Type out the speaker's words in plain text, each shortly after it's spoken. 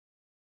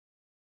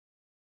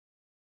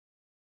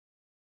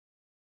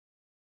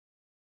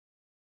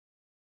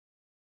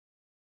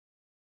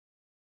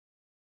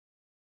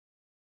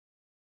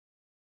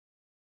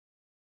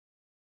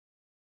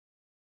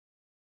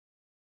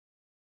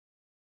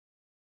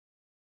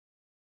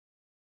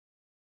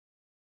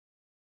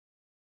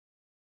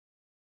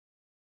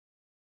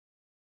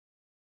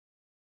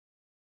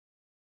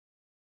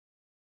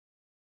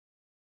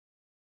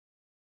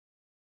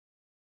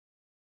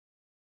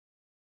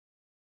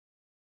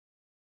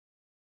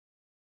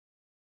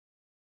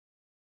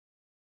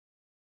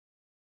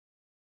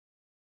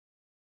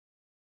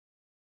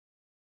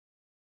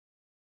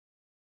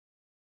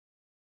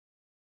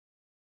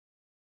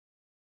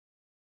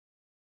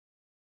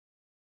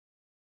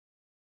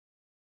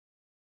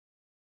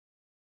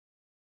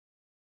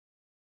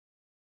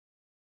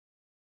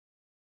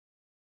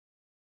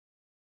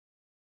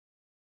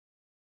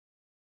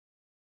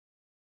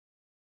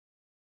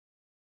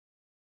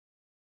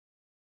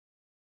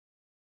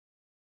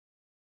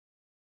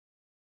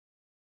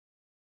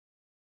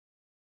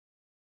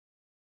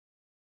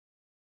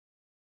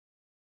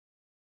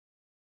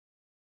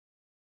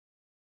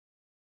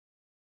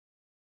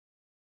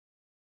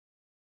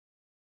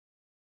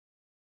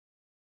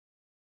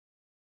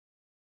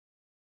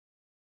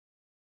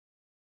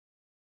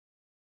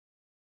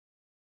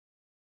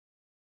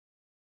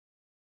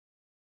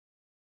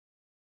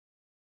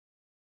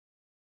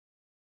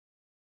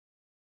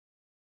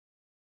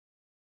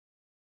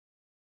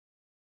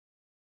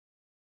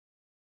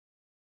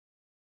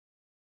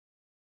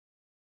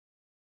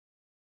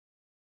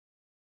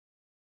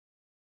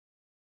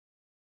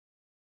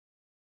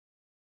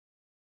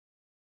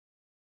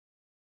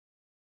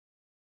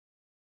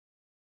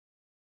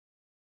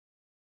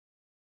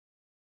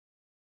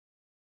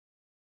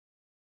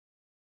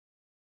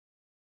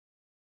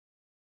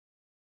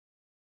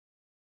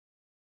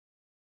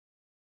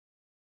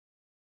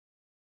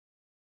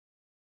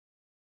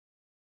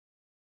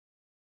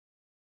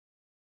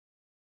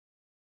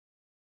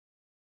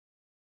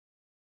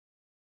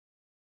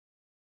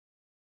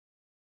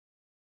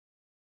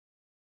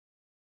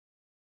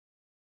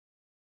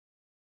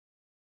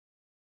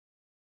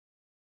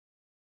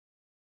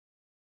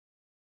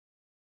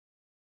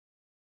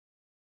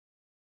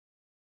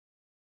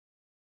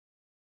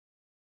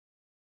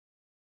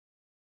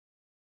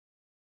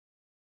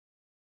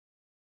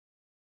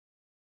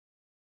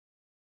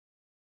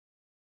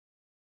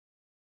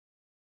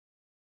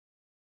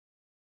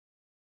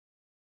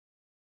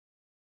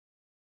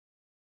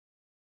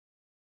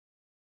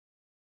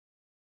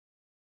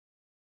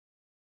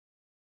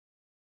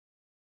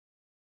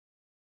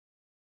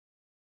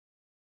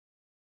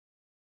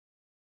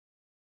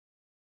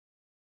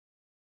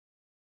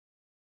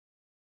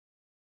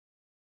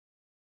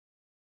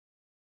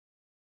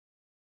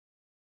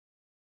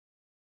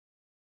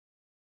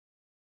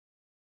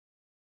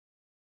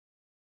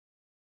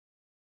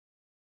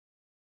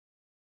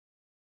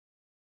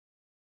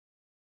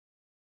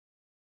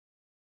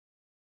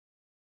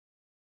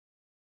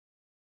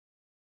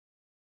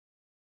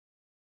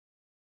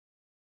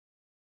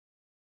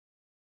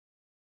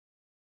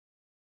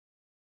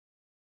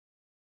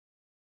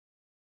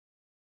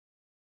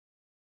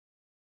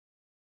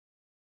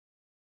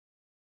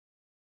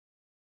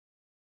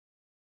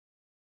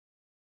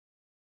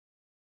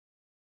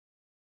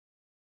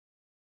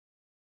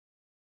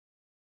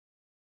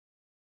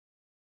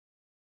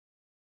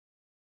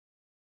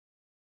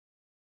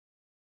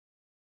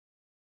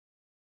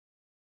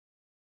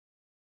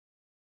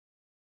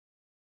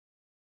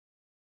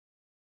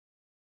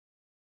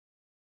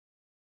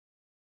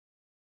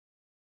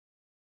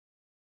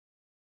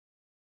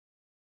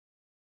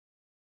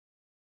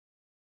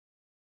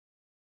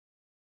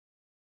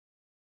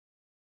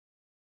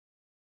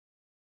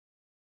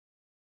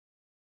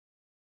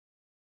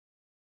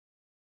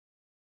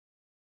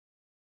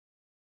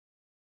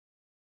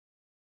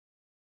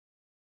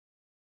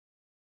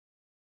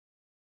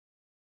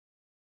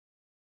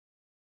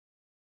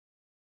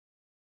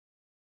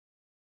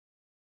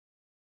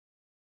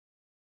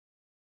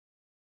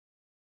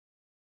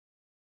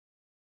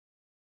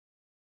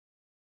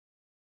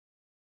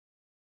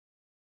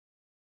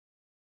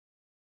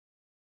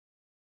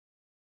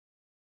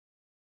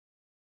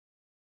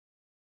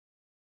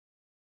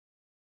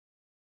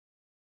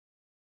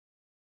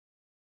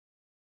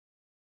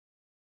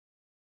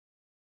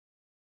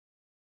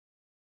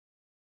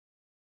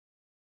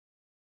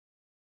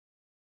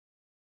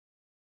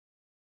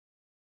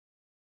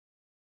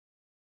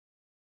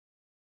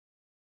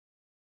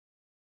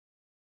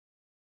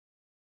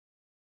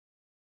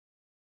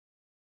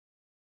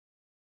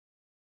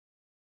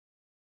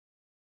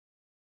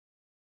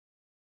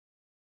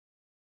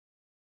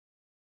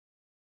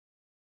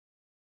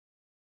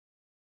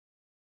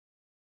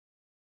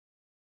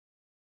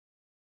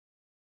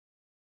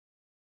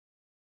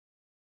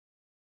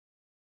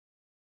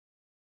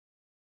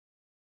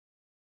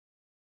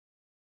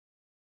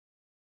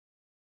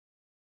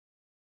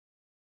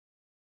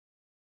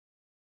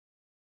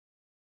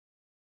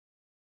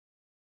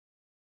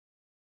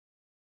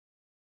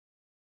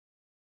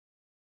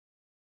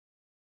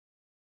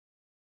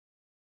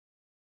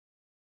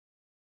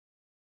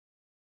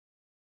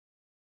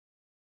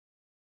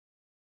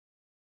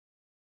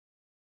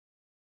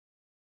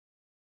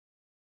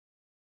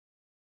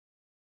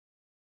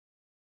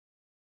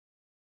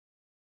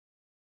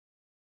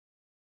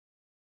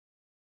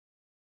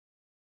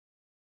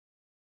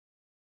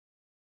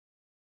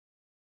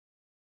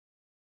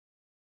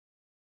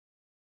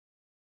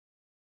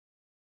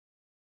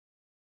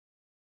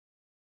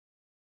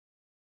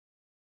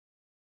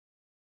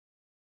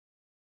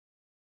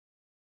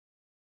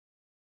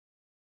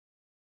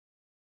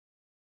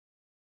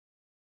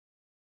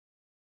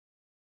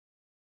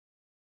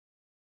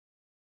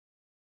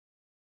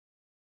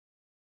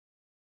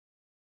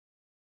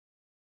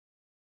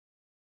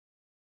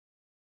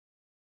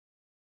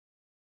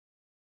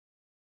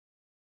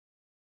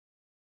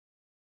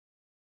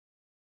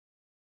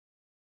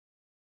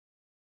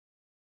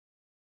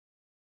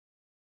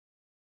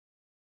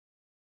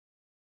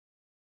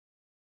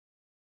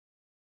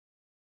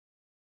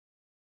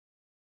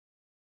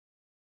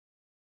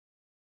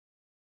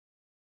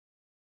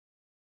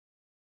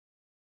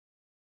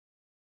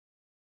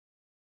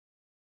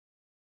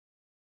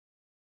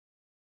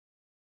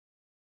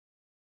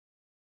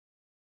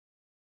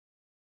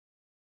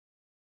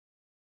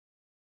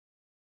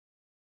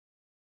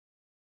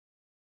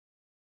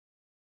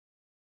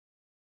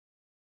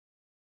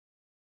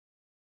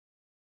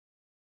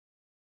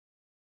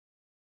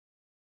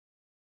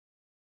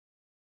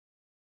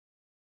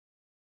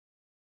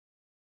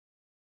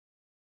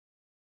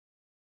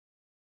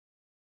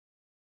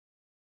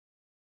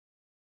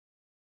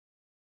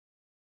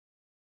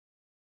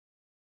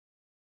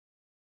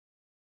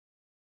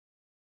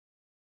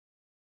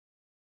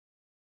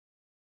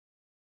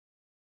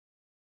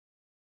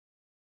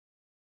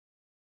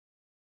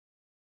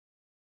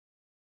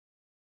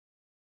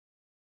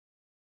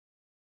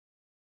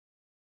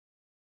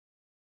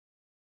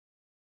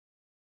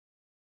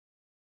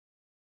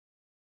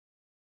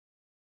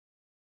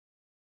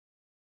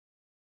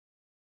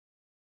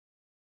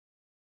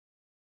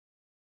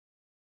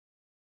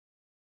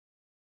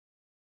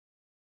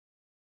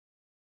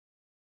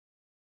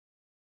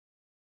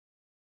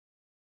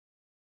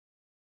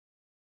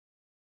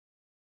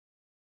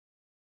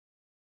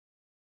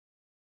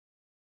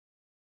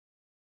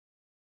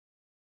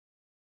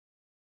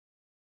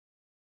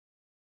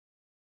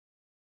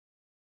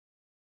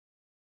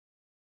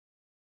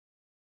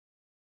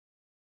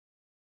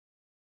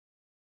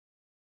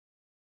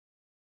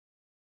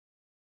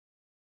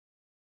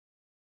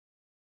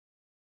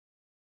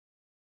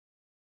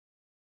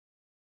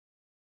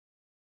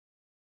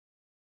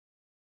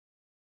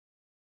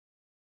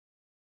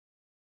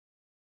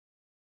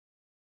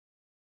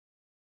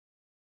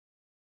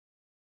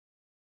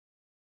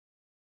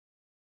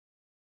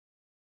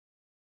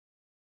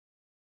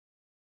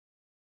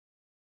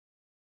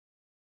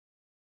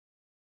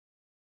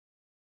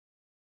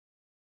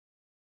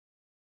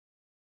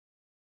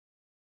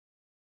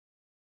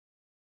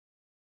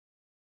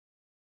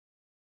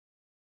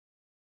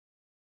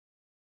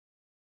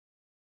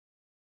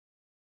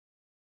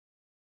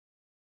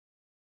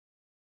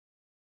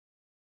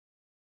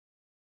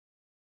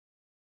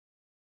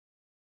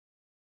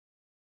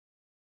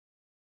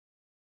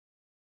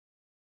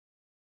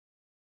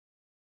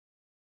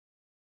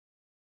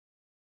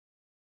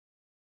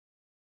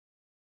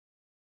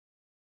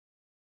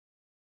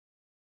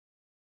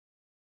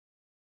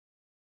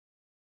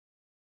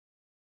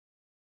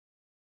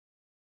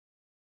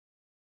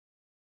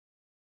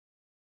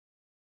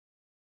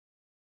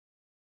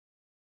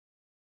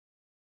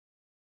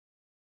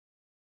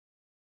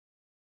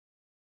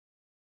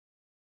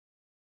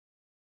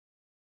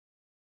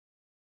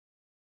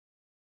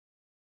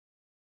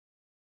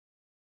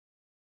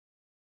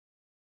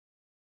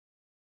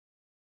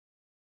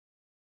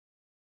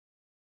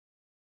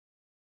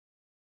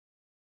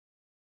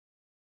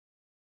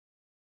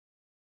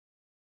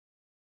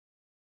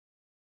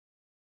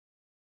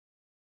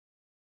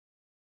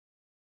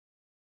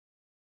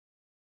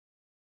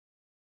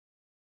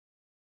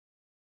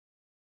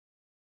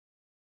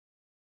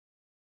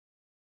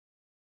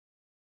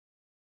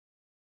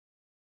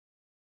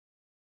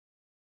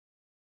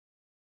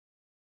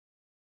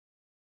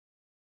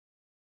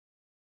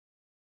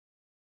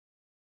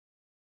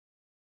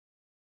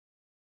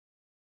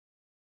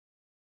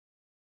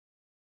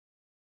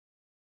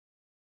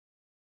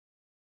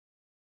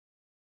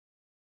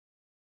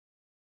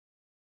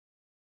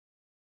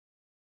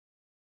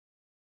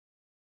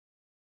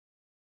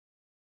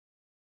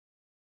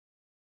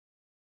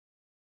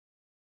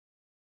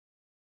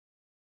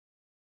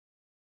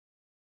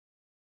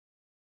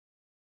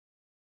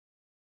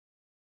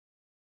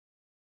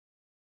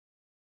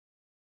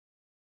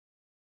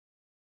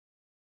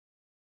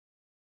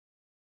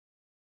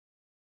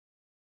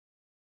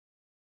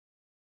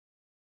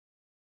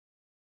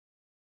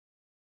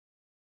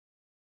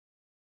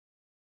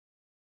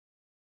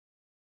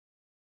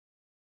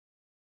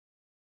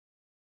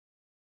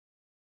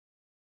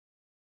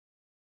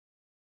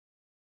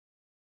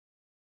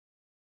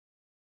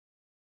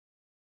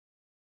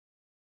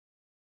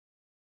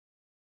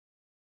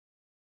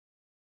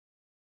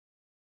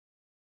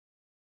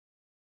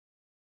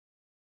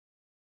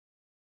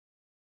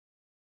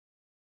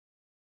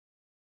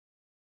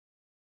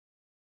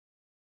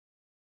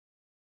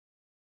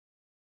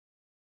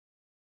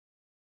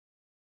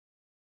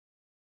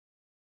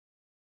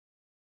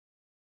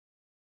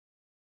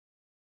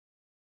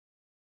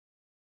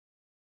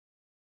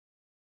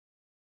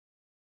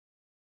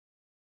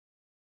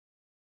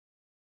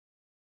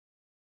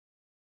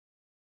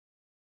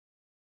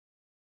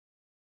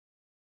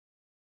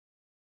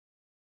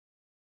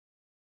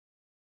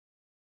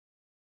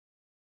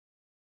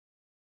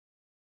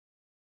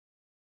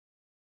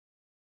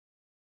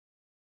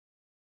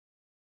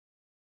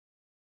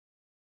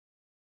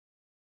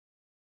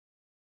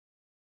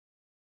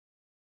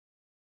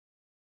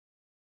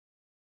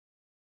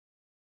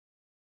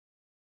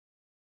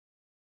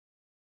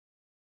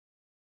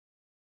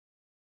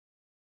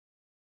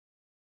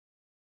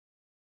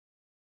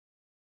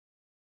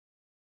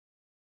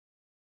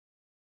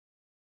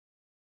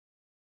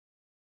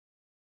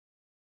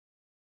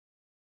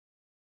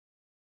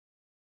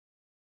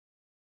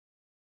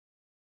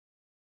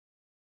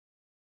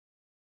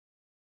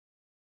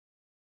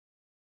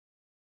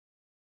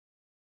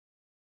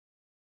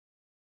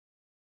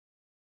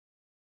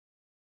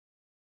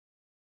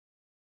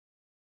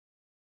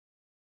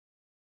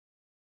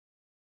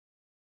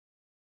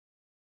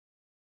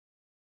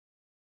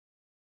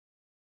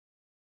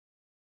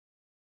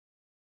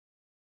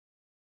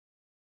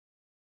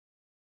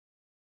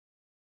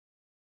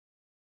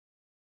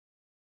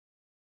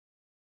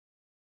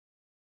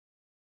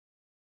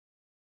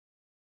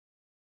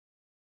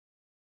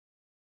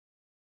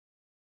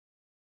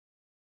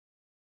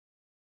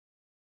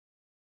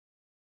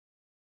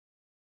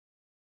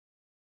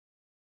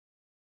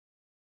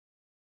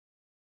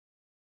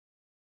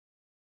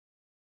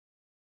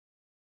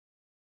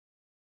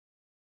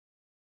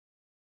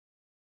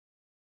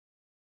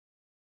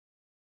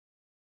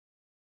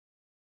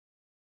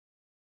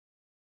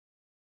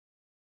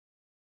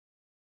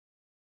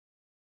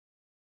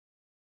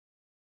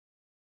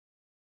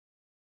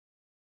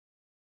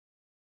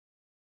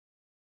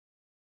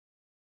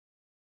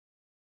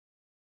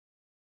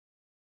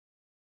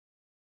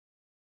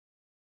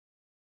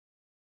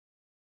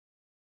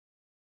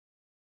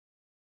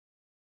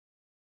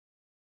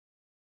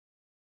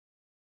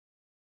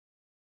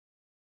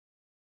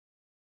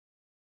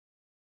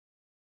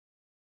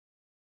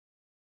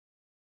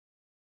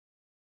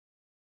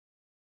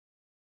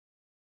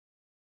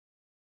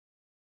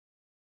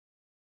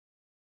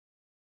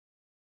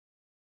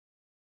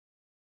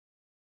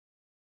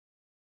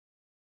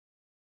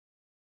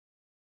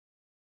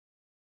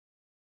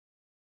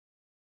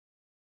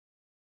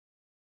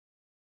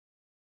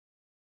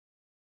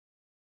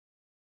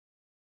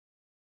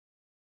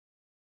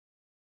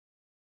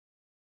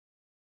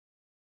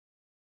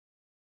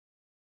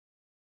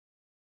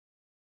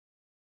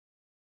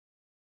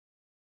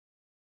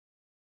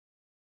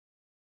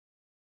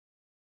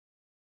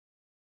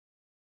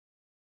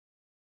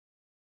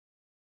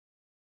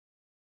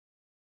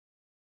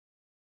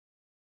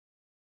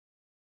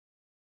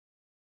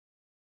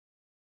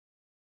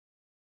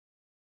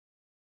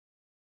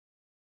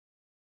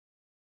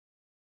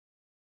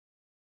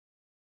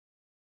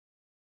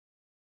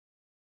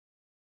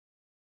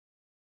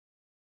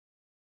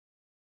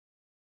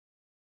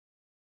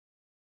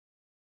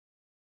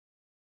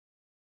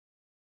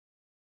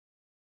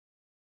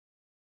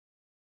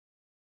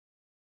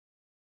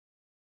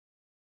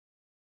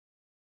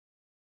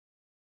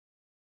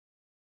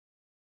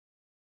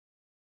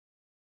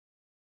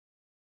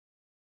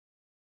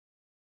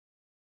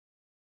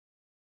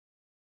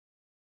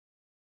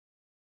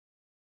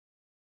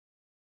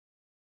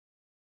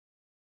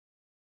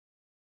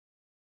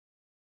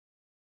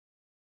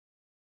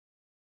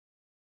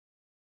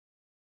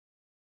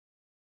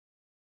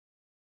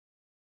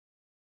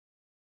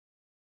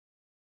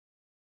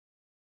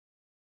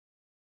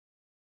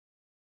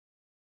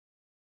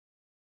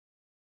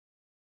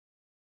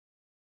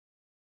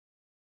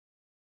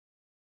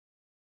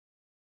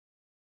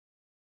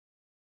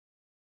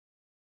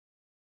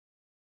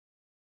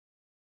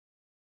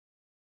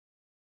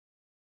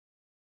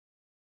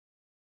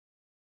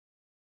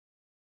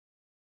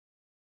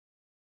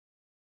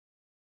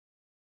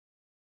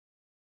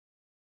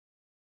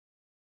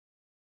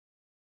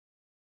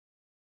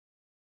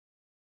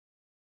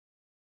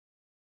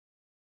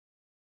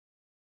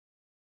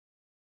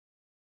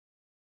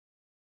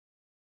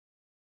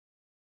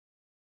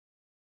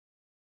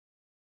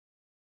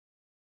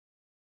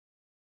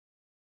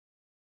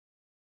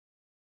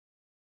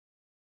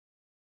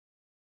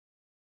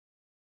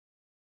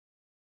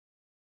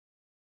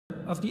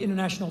of the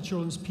International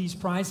Children's Peace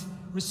Prize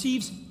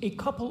receives a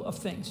couple of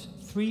things,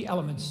 3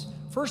 elements.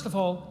 First of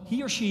all,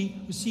 he or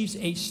she receives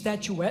a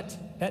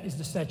statuette. That is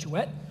the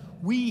statuette.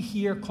 We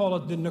here call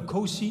it the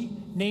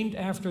Nkosi, named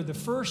after the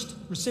first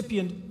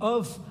recipient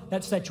of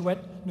that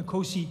statuette,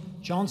 Nkosi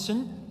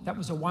Johnson. That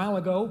was a while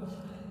ago.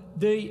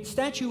 The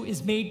statue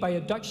is made by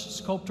a Dutch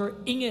sculptor,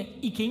 Inge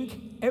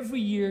Ikink, every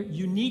year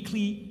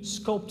uniquely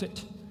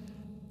sculpted.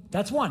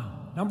 That's one.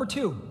 Number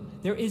 2,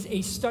 there is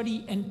a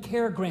study and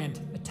care grant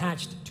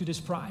attached to this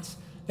prize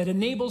that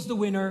enables the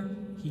winner,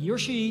 he or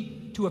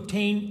she, to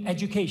obtain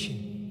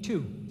education.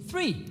 2.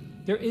 3,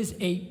 there is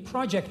a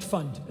project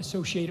fund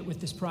associated with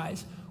this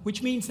prize,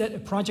 which means that a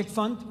project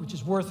fund, which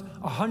is worth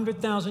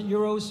 100,000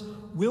 euros,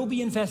 will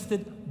be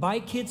invested by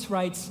Kids'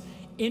 Rights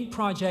in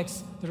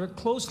projects that are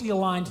closely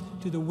aligned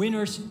to the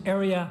winner's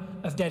area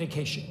of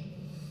dedication.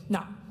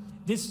 Now,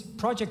 this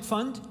project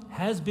fund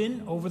has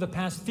been, over the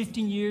past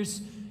 15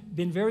 years,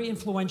 been very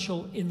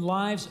influential in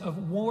lives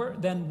of more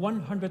than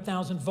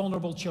 100,000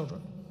 vulnerable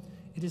children.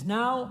 It is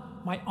now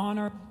my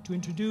honor to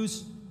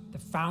introduce the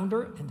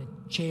founder and the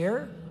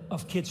chair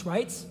of Kids'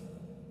 Rights,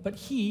 but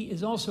he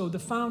is also the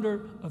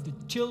founder of the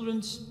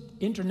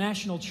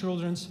International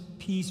Children's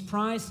Peace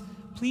Prize.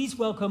 Please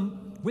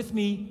welcome with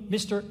me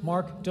Mr.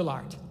 Marc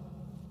Delart.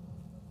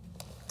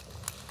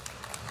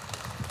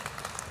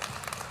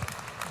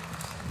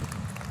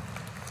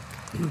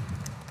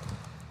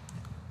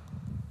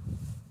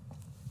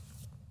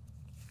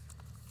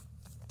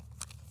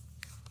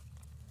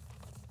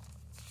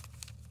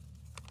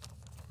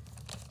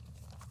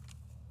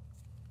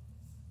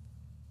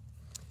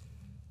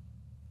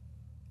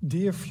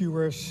 Dear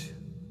viewers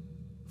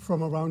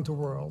from around the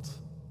world,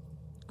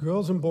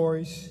 girls and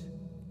boys,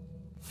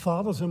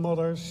 fathers and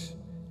mothers,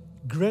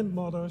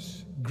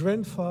 grandmothers,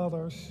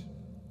 grandfathers,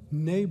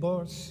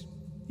 neighbors,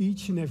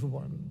 each and every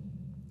one,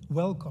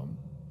 welcome.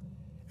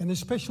 And a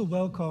special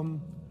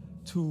welcome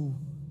to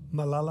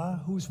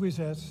Malala, who is with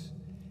us,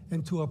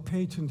 and to our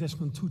patron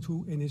Desmond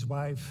Tutu and his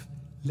wife,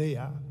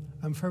 Leah.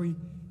 I'm very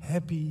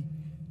happy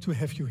to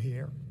have you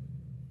here.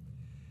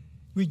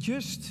 We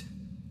just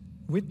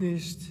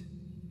witnessed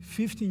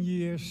 15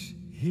 years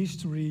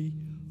history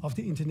of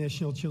the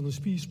International Children's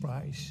Peace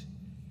Prize.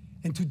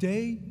 And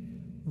today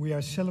we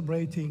are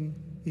celebrating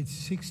its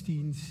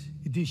 16th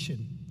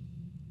edition.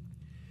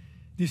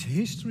 This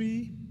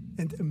history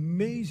and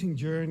amazing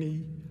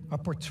journey are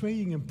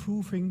portraying and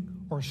proving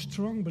our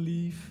strong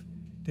belief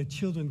that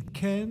children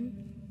can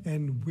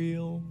and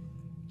will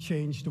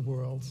change the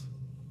world.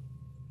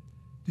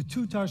 The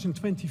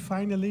 2020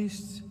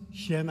 finalists,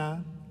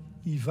 Shenna,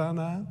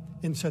 Ivana,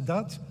 and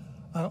Sadat,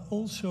 are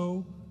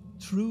also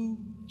true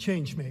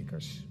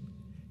changemakers.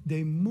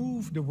 They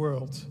move the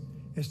world,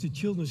 as the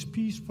Children's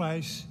Peace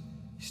Prize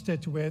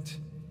statuette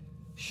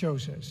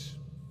shows us.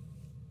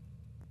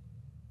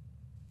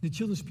 The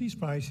Children's Peace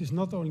Prize is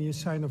not only a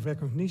sign of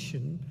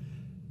recognition,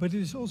 but it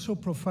is also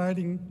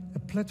providing a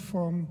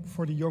platform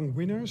for the young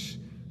winners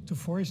to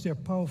voice their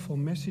powerful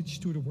message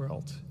to the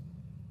world,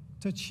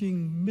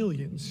 touching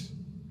millions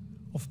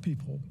of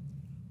people.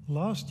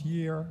 Last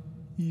year,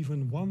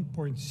 even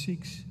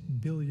 1.6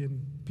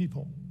 billion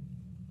people.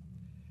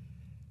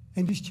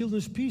 And these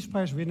Children's Peace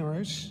Prize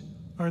winners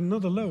are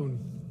not alone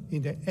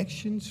in their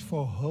actions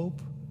for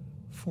hope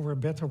for a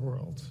better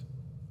world.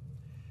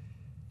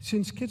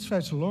 Since Kids'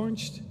 Rights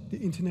launched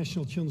the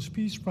International Children's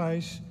Peace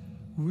Prize,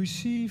 we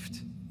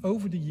received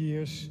over the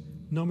years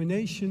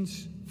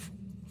nominations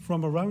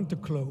from around the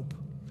globe,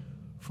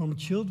 from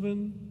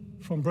children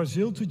from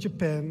Brazil to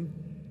Japan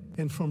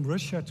and from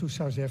Russia to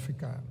South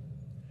Africa.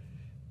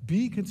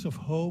 Beacons of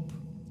hope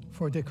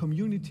for their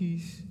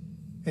communities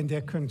and their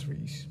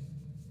countries.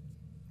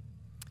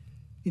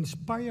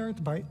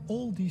 Inspired by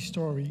all these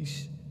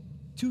stories,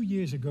 2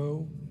 years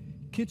ago,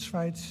 Kids'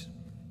 Rights,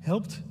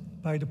 helped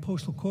by the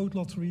Postal Code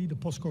Lottery, the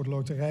Postcode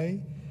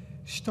Loterij,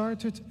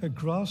 started a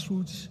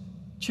grassroots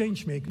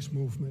changemakers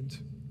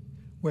movement,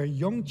 where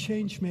young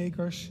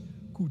changemakers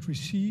could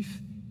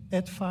receive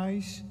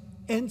advice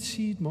and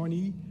seed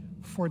money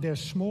for their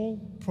small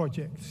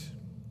projects.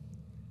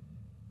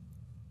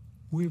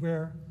 We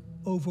were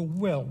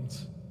overwhelmed,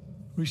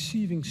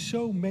 receiving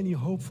so many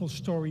hopeful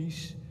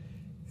stories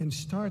and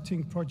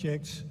starting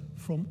projects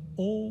from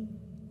all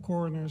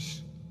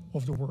corners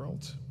of the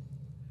world.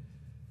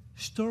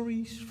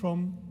 Stories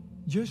from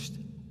just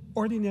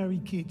ordinary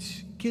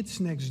kids, kids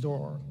next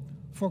door.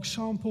 For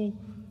example,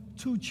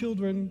 2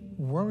 children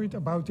worried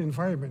about the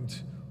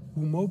environment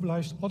who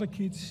mobilized other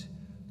kids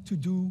to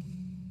do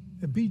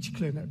a beach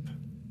cleanup,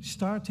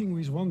 starting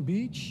with 1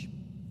 beach,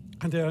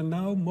 and they are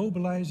now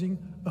mobilizing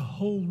a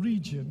whole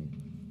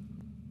region.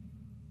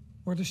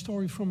 Or the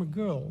story from a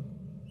girl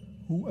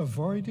who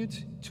avoided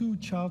 2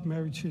 child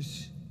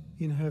marriages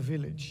in her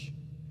village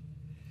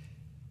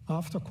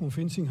after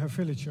convincing her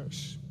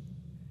villagers.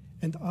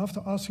 And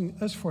after asking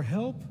us for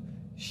help,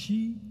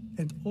 she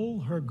and all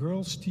her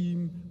girls'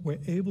 team were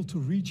able to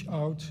reach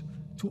out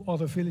to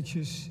other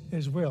villages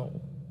as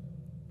well.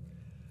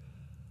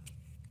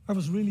 I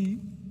was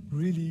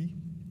really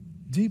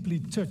deeply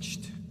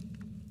touched,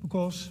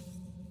 because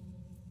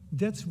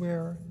That's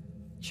where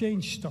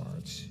change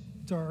starts.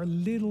 There are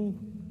little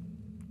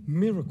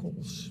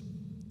miracles.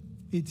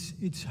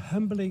 It's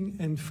humbling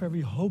and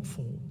very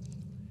hopeful.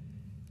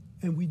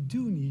 And we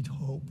do need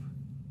hope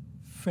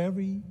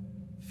very,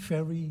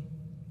 very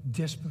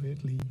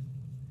desperately.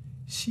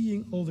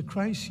 Seeing all the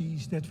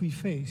crises that we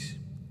face,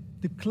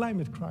 the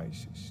climate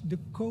crisis, the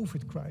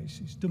COVID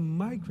crisis, the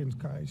migrant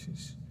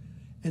crisis,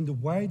 and the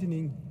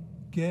widening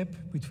gap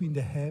between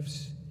the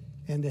haves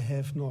and the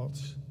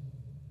have-nots.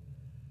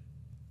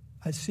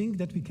 I think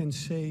that we can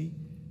say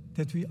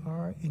that we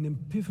are in a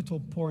pivotal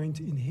point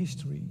in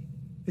history,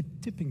 a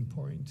tipping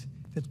point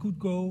that could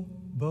go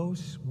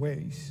both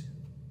ways.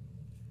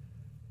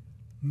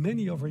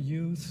 Many of our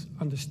youth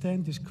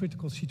understand this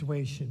critical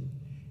situation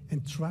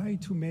and try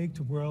to make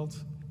the world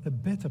a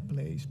better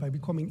place by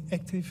becoming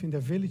active in their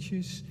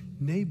villages,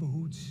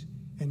 neighborhoods,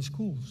 and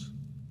schools.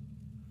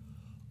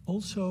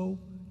 Also,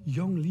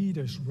 young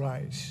leaders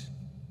rise.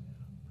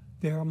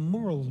 There are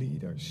moral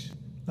leaders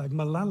like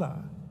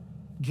Malala,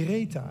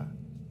 Greta,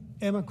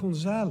 Emma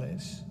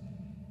Gonzalez,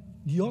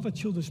 the other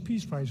Children's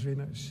Peace Prize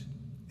winners,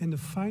 and the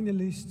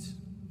finalists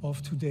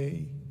of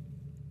today,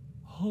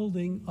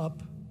 holding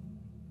up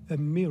a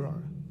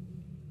mirror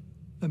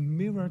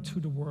to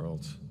the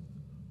world,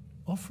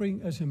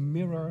 offering us a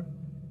mirror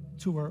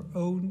to our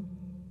own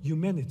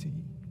humanity.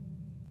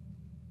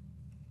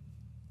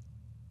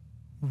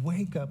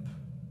 Wake up.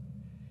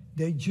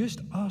 They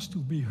just ask to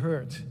be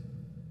heard,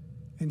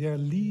 and they are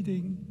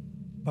leading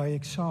by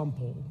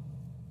example.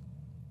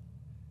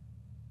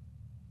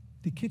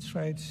 The Kids'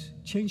 Rights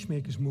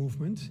Changemakers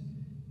movement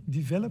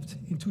developed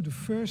into the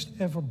first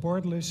ever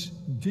borderless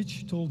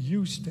digital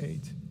youth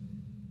state,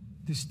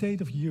 the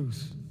State of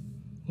Youth,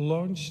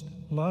 launched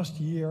last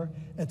year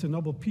at the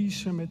Nobel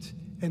Peace Summit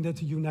and at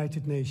the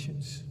United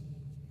Nations.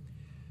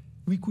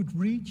 We could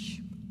reach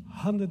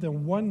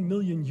 101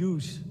 million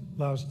youth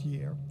last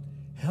year,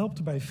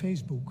 helped by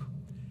Facebook,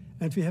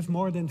 and we have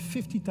more than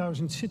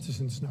 50,000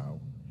 citizens now.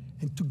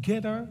 And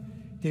together,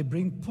 they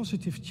bring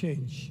positive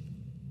change,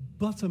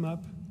 bottom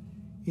up,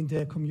 in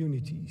their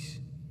communities.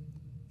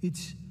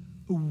 It's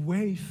a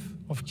wave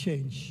of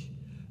change.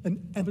 An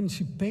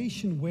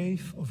emancipation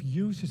wave of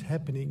youth is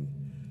happening,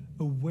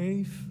 a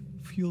wave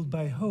fueled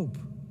by hope,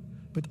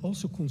 but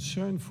also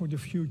concern for the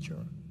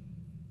future.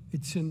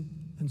 It's an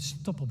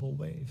unstoppable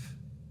wave.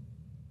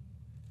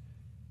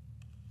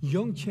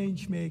 Young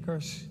change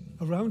makers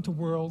around the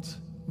world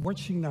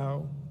watching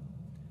now,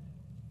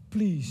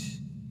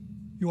 please,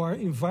 you are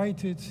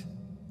invited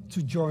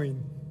to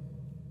join.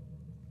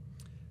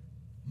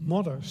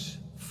 Mothers,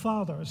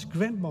 fathers,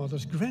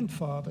 grandmothers,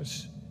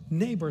 grandfathers,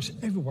 neighbors,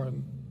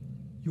 everyone,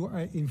 you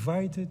are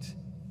invited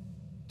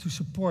to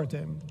support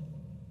them.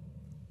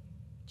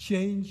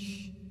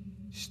 Change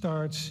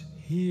starts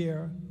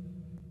here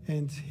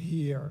and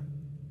here.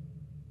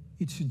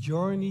 It's a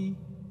journey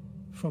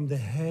from the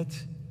head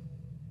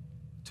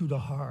to the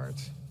heart.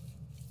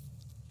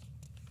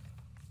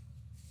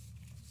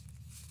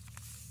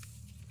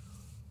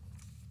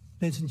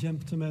 Ladies and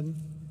gentlemen,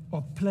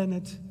 our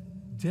planet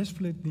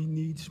desperately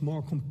needs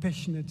more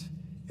compassionate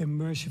and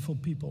merciful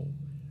people,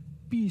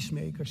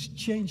 peacemakers,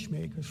 change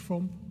makers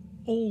from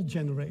all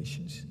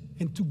generations.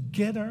 And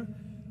together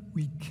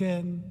we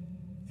can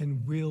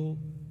and will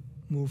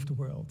move the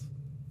world.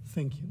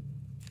 Thank you.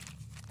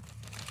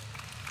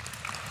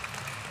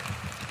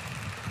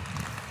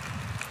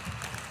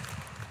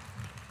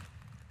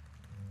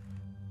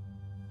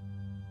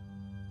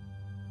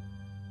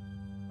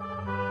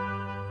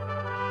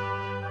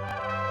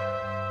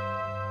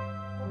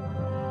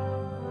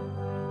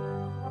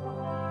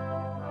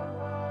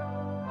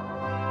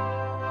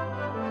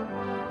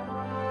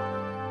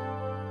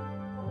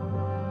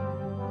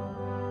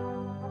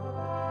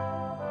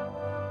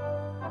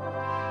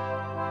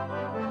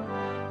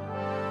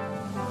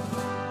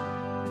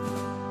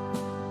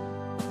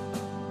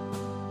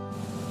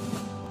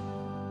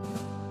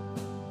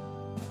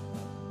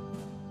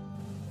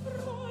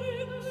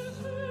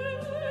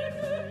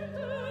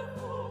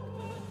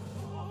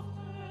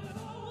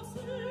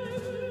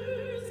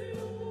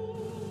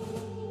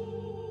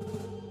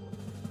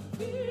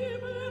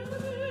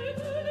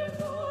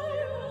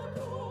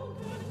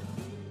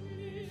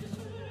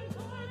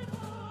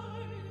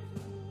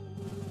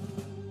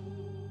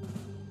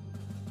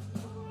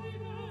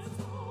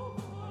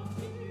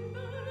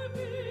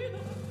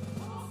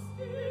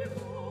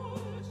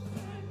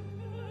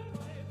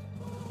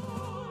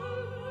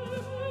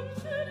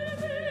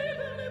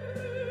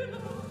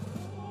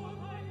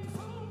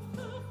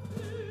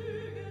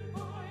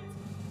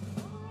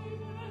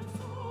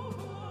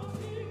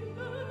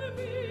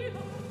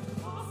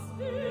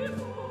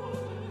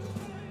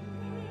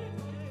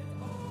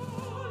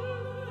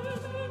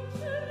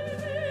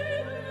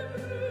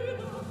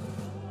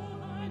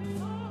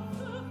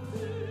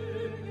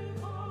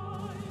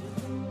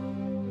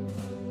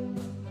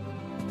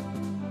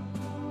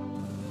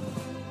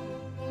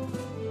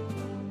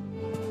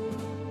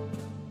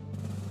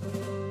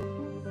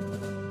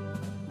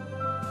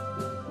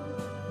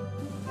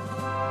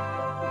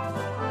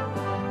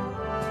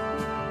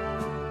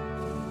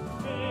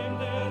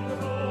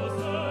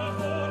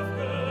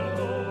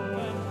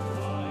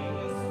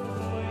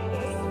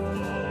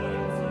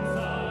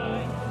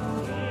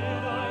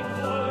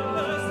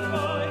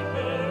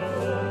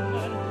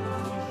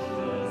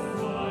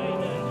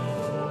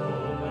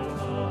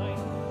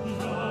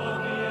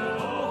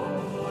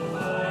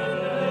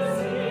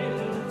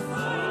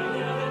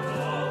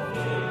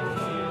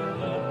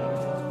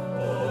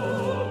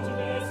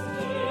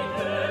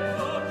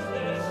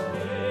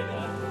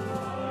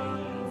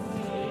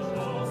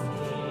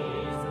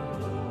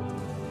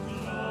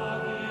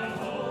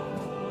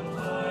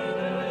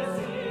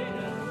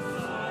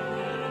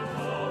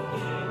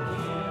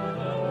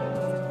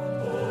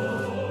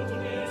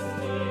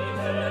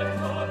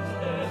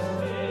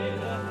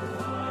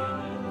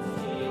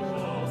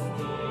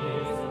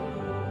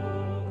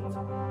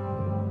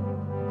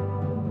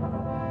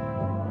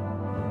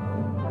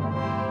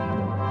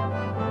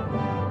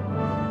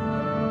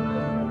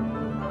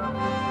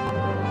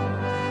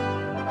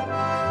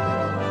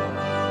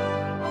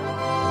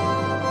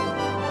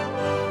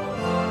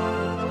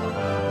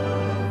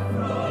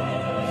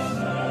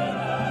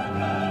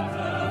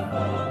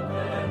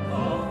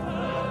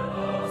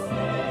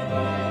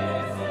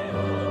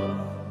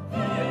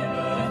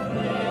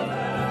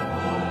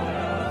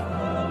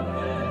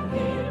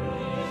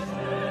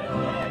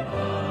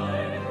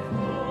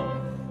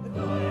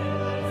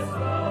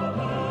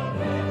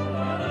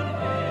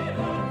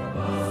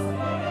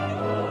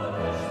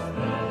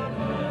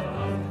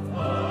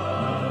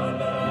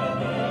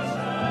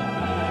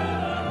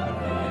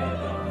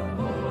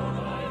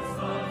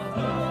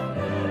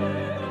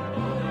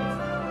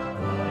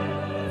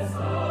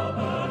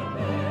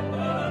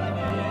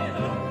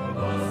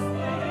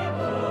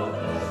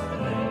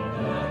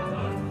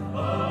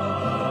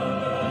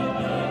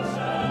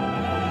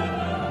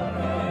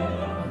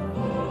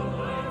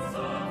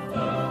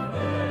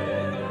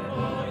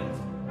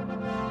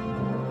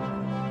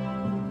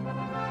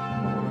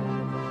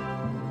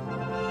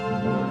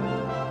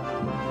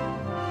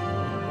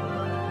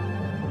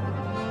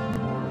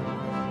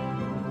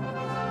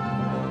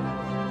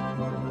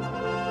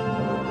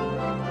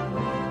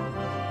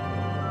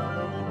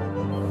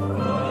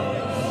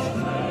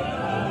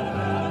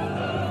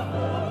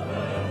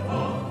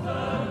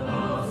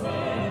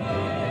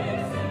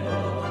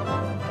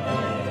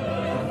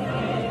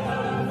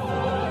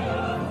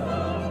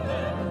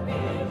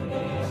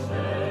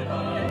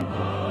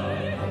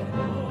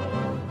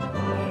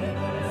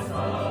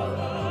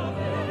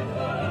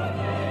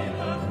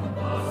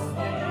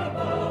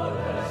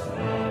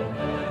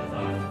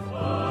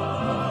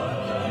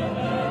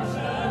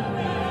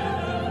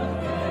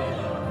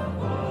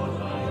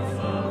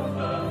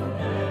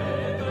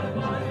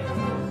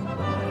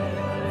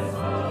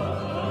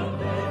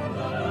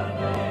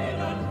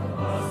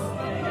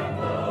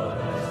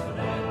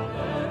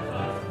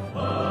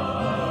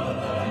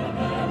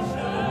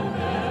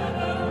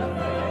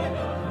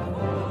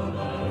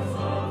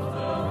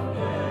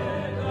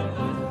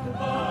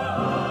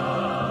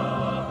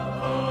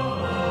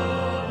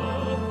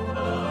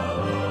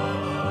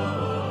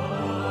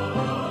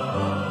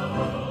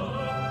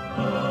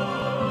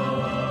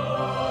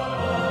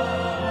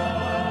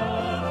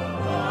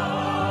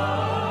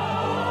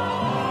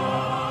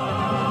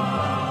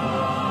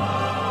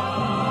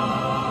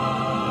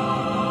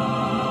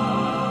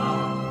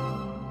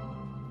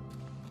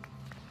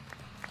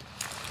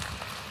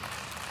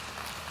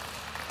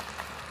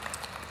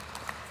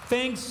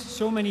 Thanks,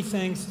 so many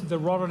thanks to the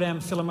Rotterdam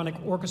Philharmonic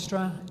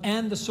Orchestra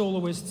and the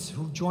soloists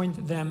who joined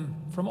them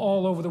from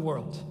all over the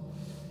world.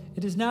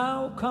 It has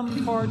now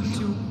come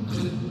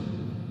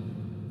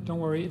don't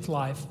worry, it's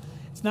live.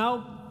 It's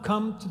now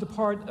come to the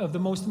part of the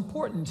most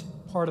important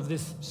part of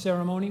this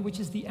ceremony, which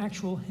is the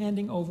actual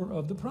handing over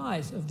of the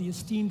prize, of the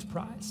esteemed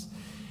prize.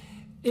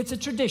 It's a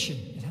tradition,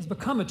 it has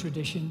become a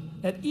tradition,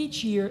 that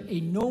each year a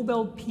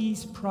Nobel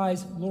Peace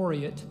Prize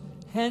laureate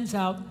hands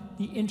out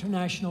the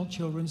International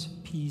Children's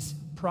Peace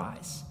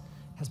Prize.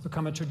 It has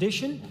become a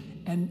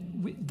tradition,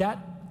 and that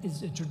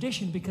is a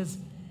tradition because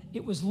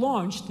it was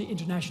launched, the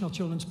International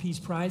Children's Peace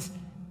Prize,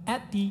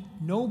 at the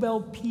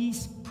Nobel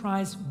Peace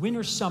Prize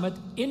Winners' Summit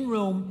in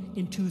Rome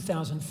in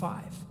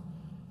 2005.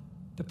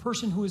 The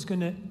person who is going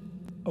to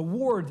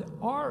award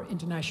our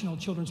International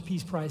Children's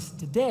Peace Prize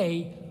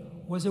today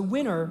was a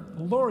winner,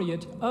 a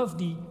laureate of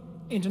the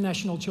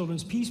International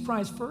Children's Peace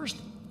Prize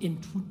first in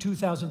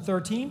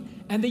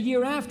 2013, and the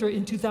year after,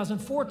 in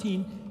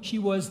 2014, she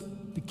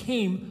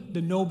became the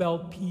Nobel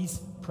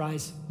Peace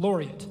Prize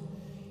laureate.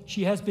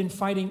 She has been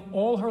fighting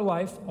all her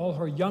life, all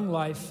her young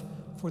life,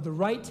 for the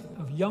right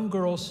of young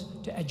girls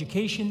to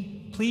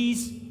education.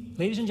 Please,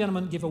 ladies and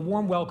gentlemen, give a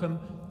warm welcome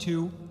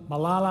to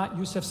Malala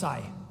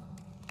Yousafzai.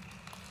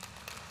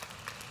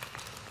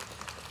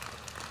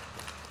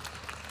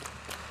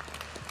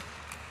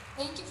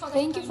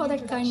 Thank you for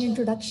that kind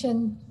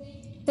introduction.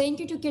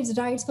 Thank you to Kids'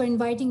 Rights for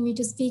inviting me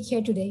to speak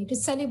here today to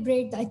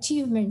celebrate the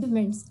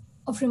achievements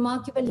of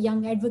remarkable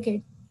young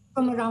advocates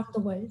from around the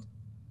world.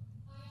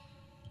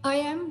 I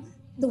am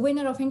the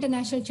winner of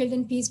International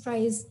Children's Peace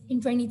Prize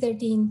in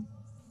 2013,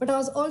 but I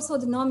was also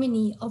the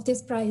nominee of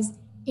this prize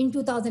in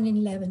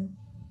 2011.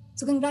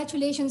 So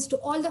congratulations to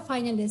all the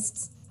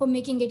finalists for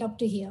making it up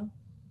to here.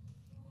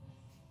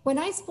 When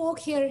I spoke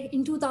here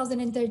in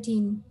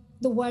 2013,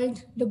 the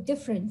world looked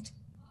different.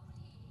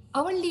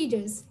 Our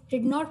leaders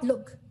did not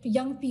look to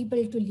young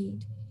people to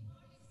lead.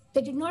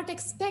 They did not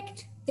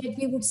expect that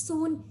we would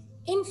soon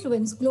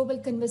influence global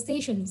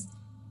conversations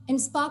and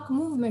spark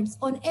movements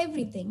on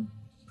everything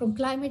from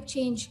climate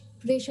change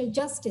to racial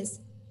justice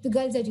to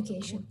girls'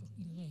 education.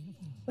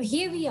 But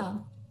here we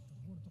are,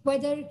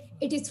 whether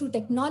it is through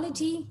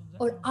technology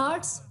or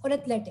arts or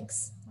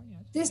athletics.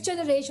 This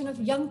generation of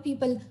young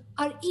people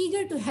are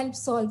eager to help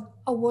solve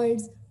our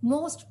world's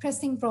most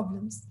pressing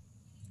problems.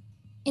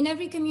 In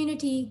every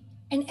community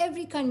and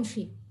every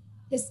country,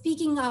 they're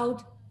speaking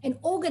out and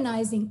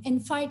organizing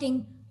and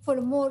fighting for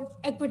a more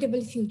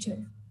equitable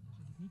future.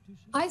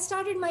 I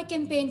started my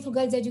campaign for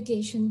girls'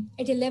 education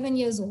at 11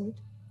 years old.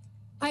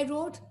 I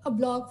wrote a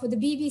blog for the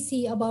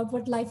BBC about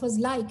what life was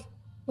like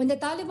when the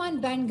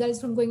Taliban banned girls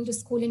from going to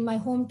school in my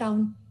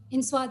hometown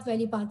in Swat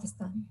Valley,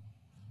 Pakistan.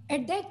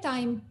 At that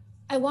time,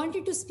 I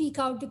wanted to speak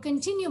out to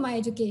continue my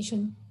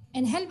education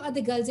and help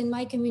other girls in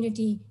my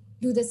community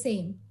do the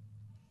same.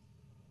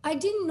 I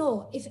didn't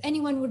know if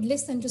anyone would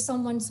listen to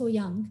someone so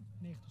young,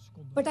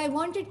 but I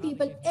wanted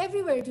people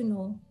everywhere to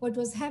know what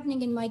was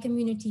happening in my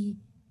community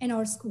and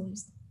our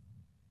schools.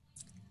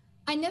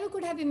 I never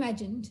could have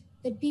imagined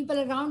that people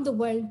around the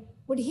world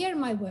would hear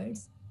my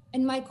words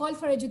and my call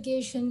for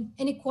education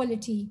and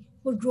equality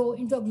would grow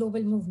into a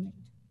global movement.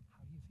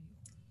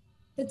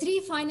 The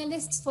 3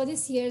 finalists for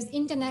this year's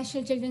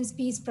International Children's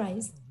Peace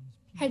Prize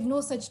had no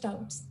such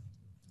doubts.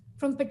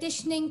 From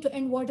petitioning to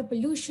end water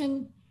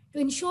pollution, to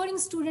ensuring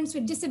students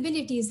with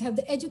disabilities have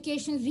the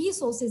educational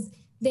resources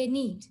they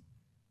need,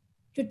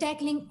 to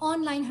tackling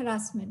online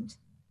harassment.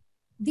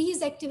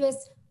 These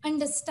activists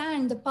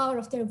understand the power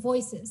of their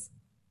voices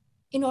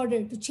in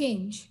order to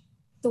change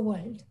the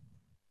world.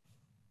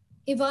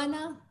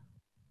 Ivana,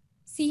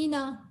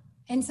 Sina,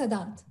 and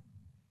Sadat,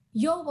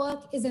 your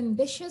work is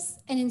ambitious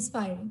and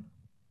inspiring.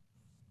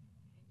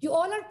 You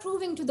all are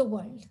proving to the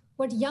world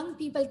what young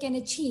people can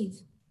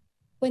achieve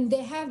when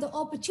they have the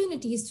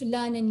opportunities to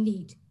learn and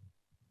lead.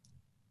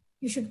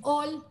 You should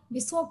all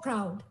be so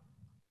proud.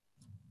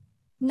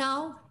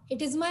 Now,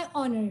 it is my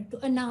honor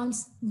to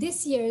announce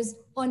this year's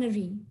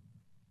honoree.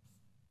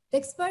 The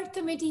expert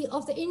committee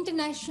of the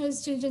International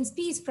Children's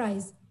Peace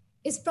Prize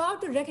is proud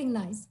to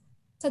recognize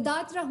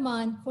Sadat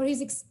Rahman for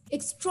his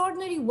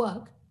extraordinary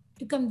work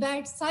to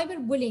combat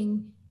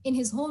cyberbullying in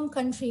his home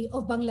country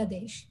of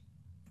Bangladesh.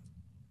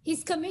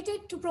 He's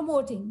committed to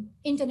promoting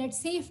internet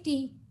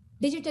safety,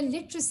 digital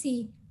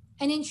literacy,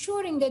 and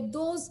ensuring that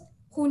those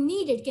who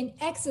need it can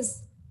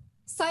access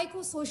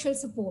psychosocial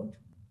support.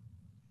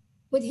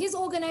 With his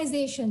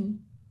organization,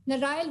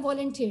 Narail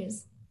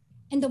Volunteers,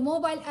 and the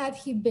mobile app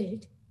he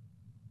built,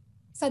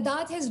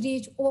 Sadat has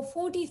reached over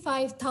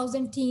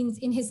 45,000 teens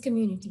in his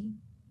community.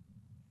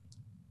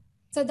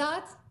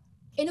 Sadat,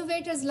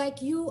 innovators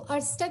like you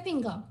are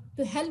stepping up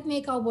to help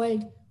make our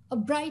world a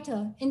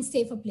brighter and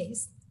safer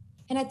place.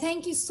 And I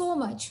thank you so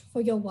much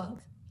for your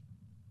work.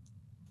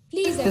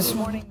 Please,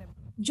 everyone,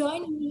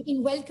 join me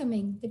in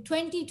welcoming the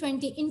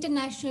 2020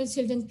 International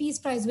Children's Peace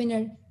Prize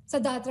winner,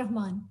 Sadat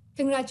Rahman.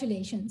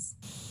 Congratulations.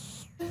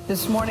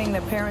 This morning,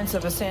 the parents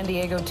of a San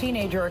Diego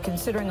teenager are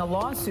considering a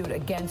lawsuit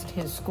against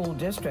his school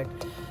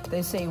district.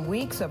 They say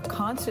weeks of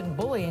constant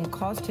bullying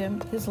cost him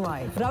his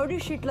life. Rowdy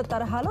sheetla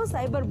tarhalo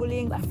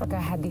cyberbullying. Africa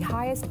had the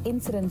highest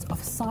incidence of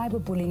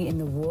cyberbullying in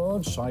the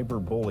world.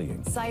 Cyberbullying.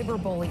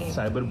 Cyberbullying.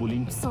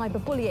 Cyberbullying.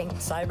 Cyberbullying.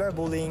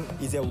 Cyberbullying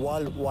is a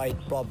worldwide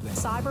problem.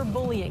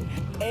 Cyberbullying.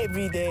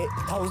 Every day,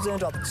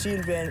 thousands of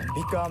children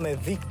become a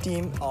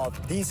victim of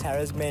this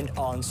harassment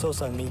on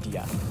social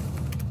media.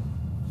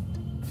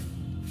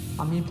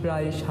 আমি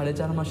প্রায়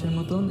 4.5 মাসের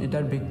মতন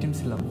এটার victim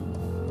ছিলাম।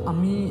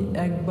 আমি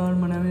একবার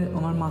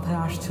আমার মাথায়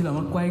আসছিল,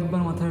 আমার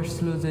কয়েকবার মাথায়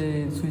আসছিল যে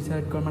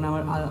সুইসাইড করা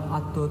আমার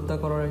আত্মহত্যা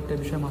করার একটা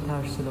বিষয় মাথায়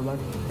আসছিল। But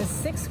The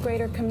sixth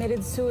grader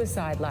committed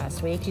suicide last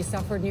week. She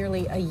suffered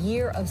nearly a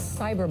year of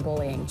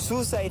cyberbullying.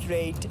 Suicide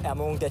rate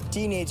among the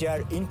teenager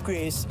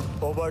increased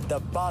over the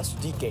past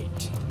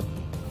decade.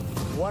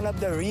 One of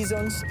the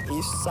reasons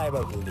is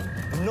cyberbullying.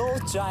 No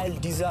child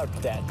deserves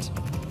that.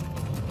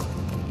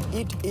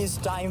 It is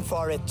time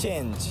for a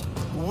change.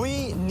 We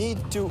need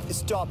to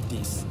stop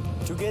this.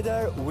 Together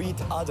with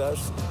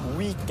others,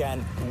 we can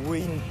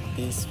win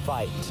this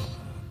fight.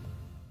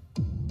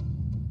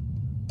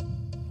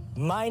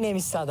 My name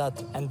is Sadat,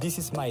 and this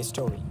is my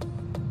story.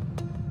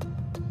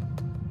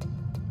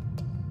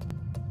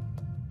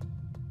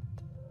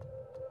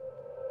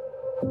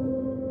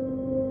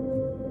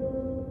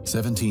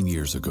 "17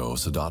 years ago,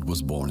 Sadat was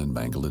born in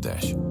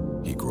Bangladesh.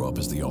 He grew up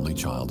as the only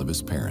child of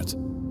his parents.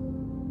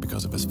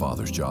 Because of his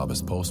father's job as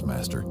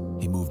postmaster,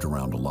 he moved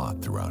around a lot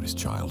throughout his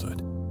childhood.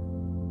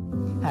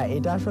 হ্যাঁ,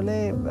 এটা আসলে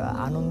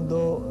আনন্দ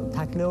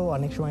থাকলেও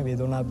অনেক সময়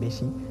বেদনা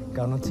বেশি,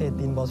 কারণ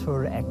 3 বছর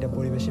একটা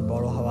পরিবেশে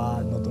বড় হওয়া,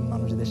 নতুন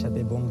মানুষদের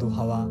সাথে বন্ধু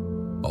হওয়া।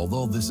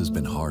 Although this has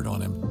been hard on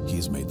him, he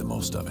has made the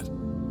most of it,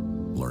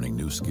 learning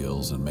new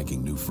skills and making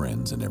new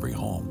friends in every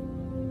home.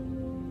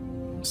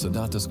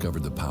 Sadat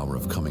discovered the power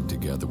of coming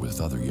together with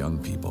other young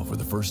people for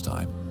the first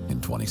time in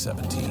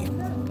 2017,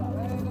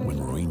 when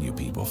Rohingya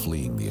people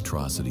fleeing the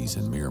atrocities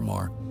in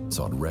Myanmar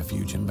sought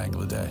refuge in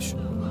Bangladesh.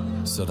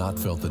 Sadat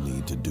felt the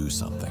need to do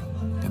something,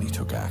 and he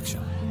took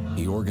action.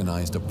 He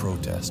organized a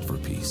protest for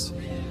peace.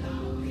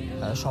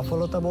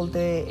 সফলতা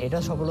বলতে এটা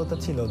সফলতা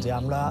ছিল যে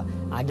আমরা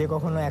আগে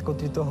কখনো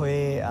একত্রিত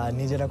হয়ে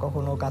নিজেরা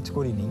কখনো কাজ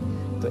করিনি,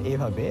 তো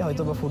এইভাবে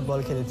হয়তো বা ফুটবল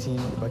খেলেছি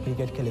বা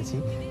ক্রিকেট খেলেছি,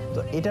 তো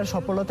এটার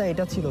সফলতা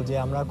এটা ছিল যে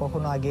আমরা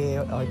কখনো আগে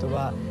হয়তো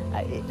বা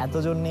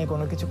এতজন নিয়ে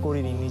কোনো কিছু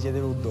করিনি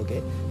নিজেদের উদ্যোগে,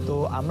 তো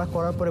আমরা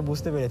করার পরে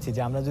বুঝতে পেরেছি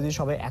যে আমরা যদি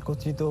সবাই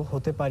একত্রিত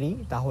হতে পারি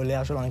তাহলে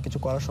আসলে অনেক কিছু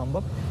করা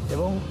সম্ভব,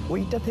 এবং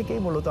ওইটা থেকেই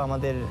মূলত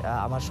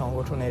আমার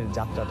সংগঠনের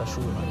যাত্রাটা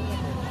শুরু হয়।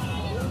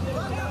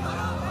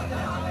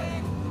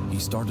 He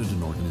started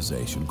an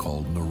organization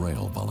called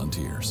Nobel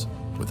Volunteers.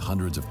 With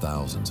hundreds of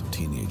thousands of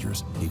teenagers,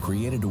 he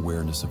created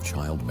awareness of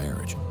child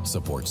marriage,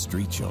 supports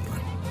street children,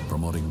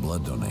 promoting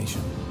blood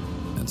donation,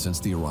 and since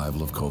the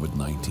arrival of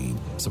COVID-19,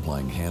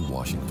 supplying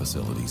hand-washing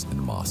facilities in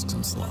mosques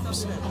and slums.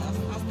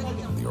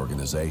 And the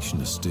organization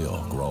is still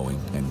growing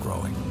and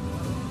growing.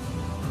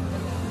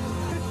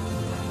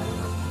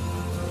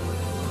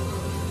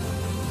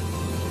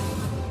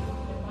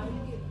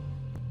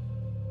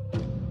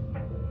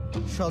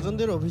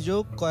 স্বজনদের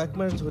অভিযোগ, কয়েক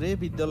মাস ধরে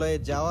বিদ্যালয়ে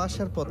যাওয়া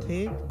আসার পথে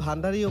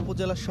ভান্ডারী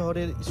উপজেলা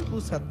শহরের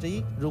স্কুল ছাত্রী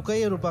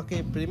রুকাইয়া রূপাকে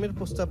প্রেমের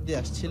প্রস্তাব দিয়ে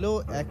আসছিল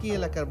একই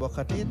এলাকার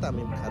বখাটে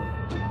তামিম খান।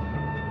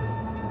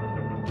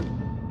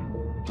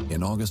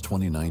 In August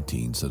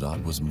 2019, Sadat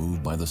was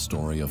moved by the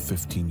story of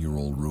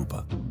 15-year-old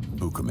Rupa,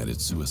 who committed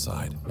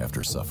suicide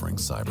after suffering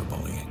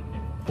cyberbullying.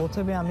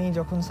 প্রথমে আমি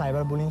যখন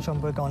সাইবার বুলিং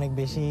সম্পর্কে অনেক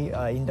বেশি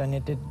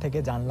ইন্টারনেটের থেকে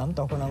জানলাম,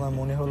 তখন আমার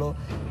মনে হলো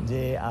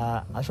যে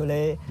আসলে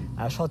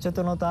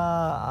সচেতনতা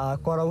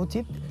করা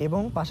উচিত,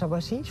 এবং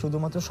পাশাপাশি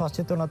শুধুমাত্র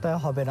সচেতনতা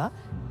হবে না।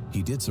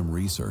 He did some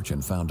research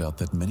and found out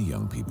that many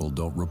young people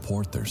don't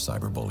report their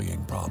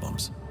cyberbullying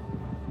problems.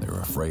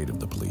 They're afraid of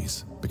the police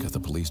because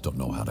the police don't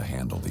know how to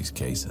handle these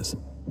cases.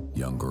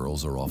 Young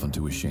girls are often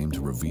too ashamed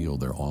to reveal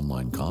their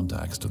online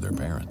contacts to their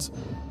parents.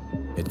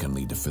 It can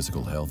lead to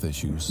physical health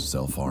issues,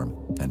 self-harm,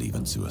 and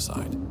even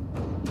suicide.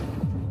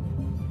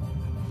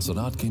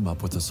 Sadat came up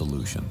with a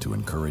solution to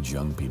encourage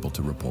young people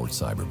to report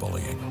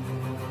cyberbullying.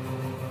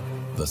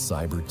 The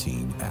Cyber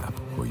Teen app,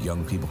 where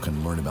young people can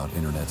learn about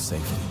internet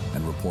safety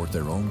and report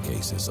their own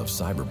cases of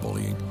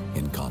cyberbullying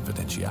in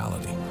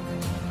confidentiality.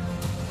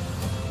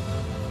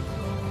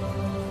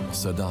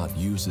 Sadat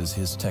uses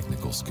his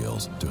technical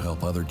skills to help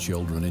other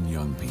children and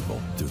young people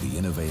through the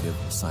innovative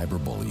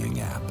cyberbullying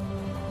app.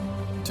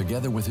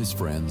 Together with his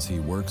friends, he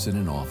works in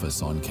an office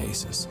on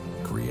cases,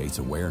 creates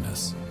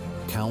awareness,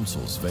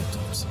 counsels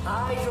victims,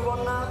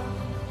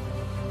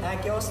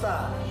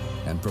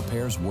 and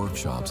prepares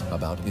workshops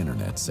about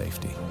internet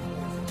safety.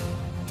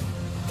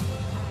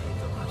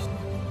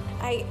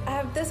 I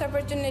have this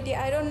opportunity.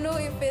 I don't know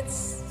if it's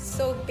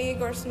so big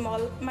or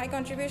small. My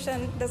contribution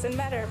doesn't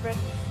matter, but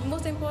the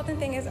most important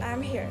thing is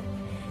I'm here,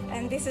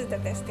 and this is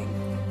the best thing.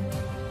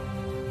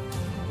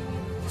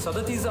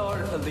 Sadat is our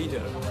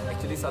leader.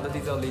 Actually, Sadat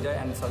is our leader,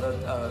 and Sadat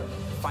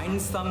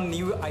finds some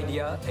new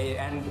idea,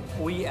 and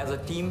we as a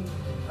team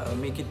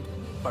make it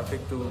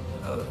perfect to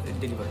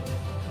deliver.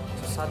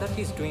 So Sadat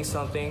is doing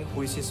something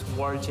which is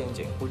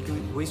world-changing,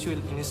 which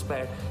will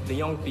inspire the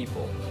young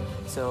people.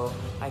 So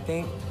I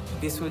think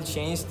this will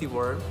change the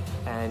world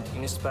and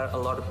inspire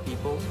a lot of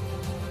people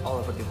all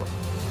over the world.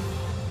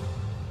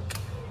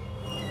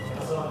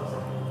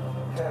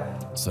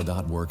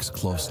 Sadat works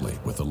closely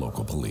with the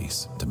local police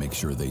to make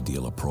sure they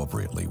deal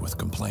appropriately with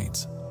complaints.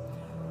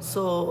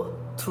 So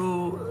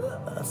through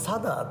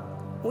Sadat,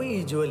 we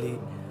usually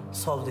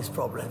solve these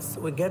problems.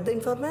 We get the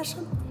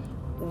information,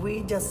 we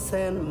just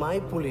send my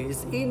police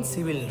in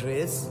civil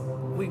dress,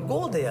 we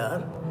go there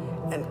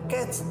and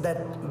catch that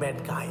bad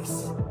guys.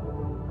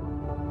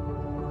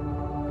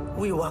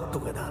 We work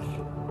together.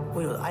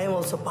 I am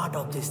also part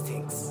of these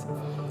things.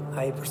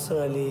 I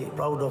personally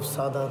proud of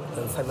Sadat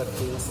and cyber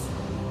teams.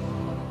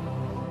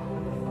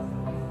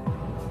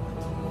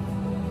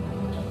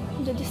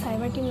 যদি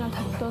cyber team না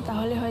থাকতো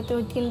তাহলে হয়তো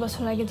 3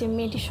 বছর আগে যে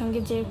মেয়েটির সঙ্গে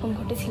যেরকম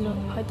ঘটেছিল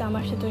হয়তো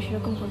আমার সাথেও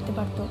সেরকম করতে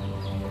পারতো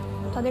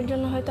তাদের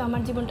জন্য হয়তো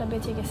আমার জীবনটা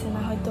বেঁচে গেছে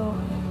না হয়তো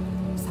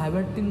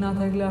সাইবার টিম না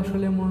থাকলে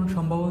আসলে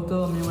সম্ভবত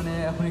আমি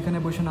এখন এখানে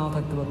বসে নাও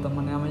থাকতে পারতাম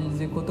আমি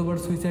যে কতবার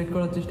সুইসাইড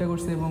করার চেষ্টা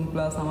করছি এবং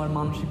প্লাস আমার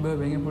মানসিকভাবে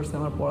ভেঙে পড়ছে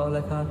আমার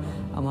পড়ালেখা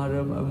আমার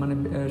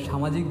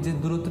সামাজিক যে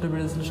দূরত্বটা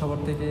বেড়েছিল সবার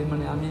থেকে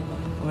আমি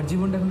আমার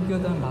জীবনটা এখন কী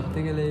হতো আমি ভাবতে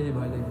গেলে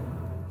ভয় লাগে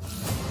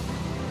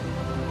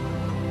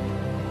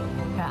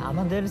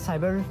আমাদের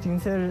সাইবার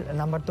টিমসের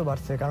নাম্বার তো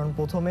বাড়ছে কারণ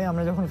প্রথমে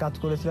আমরা যখন কাজ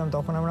করেছিলাম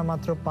তখন আমরা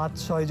মাত্র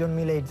 5-6 জন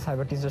মিলে এই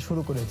সাইবার টিমসটা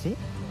শুরু করেছি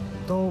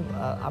তো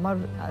আমার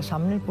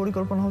সামনের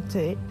পরিকল্পনা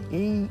হচ্ছে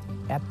এই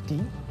অ্যাপটি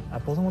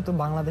প্রথমত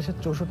বাংলাদেশের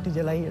 64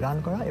 জেলায় রান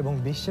করা এবং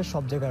বিশ্বের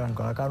সব জায়গায় রান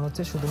করা কারণ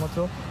হচ্ছে শুধুমাত্র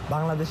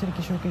বাংলাদেশের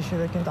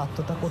কিশোর-কিশোরীরা কিন্তু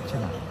আত্মহত্যা করছে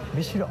না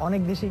বিশ্বের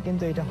অনেক দেশেই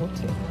কিন্তু এটা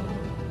হচ্ছে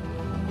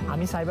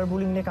আমি সাইবার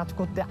বুলিং নিয়ে কাজ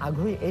করতে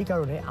আগ্রহী এই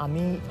কারণে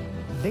আমি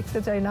দেখতে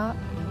চাই না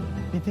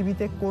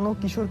পৃথিবীতে কোনো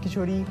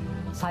কিশোর-কিশোরী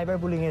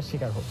cyberbullying এর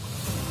শিকার হোক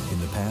In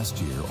the past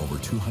year, over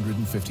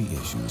 250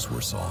 issues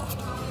were solved.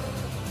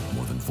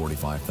 More than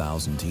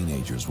 45,000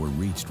 teenagers were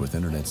reached with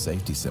internet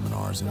safety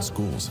seminars in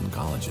schools and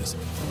colleges.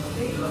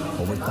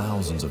 Over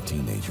thousands of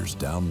teenagers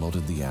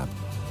downloaded the app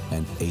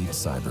and 8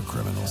 cyber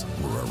criminals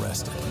were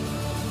arrested.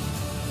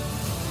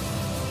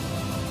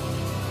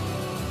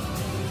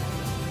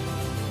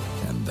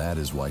 And that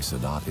is why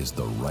Sadat is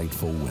the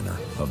rightful winner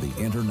of the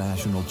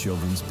International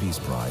Children's Peace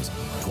Prize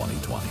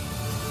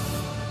 2020.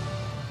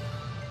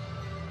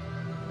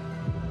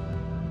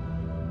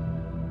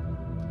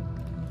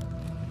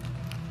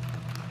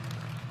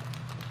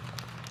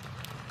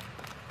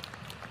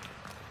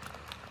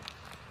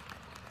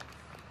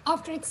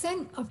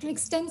 After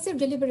extensive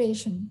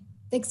deliberation,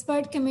 the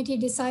expert committee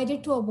decided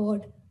to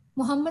award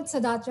Muhammad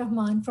Sadat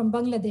Rahman from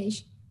Bangladesh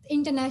the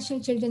International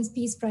Children's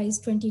Peace Prize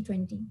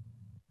 2020.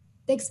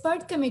 The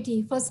expert committee,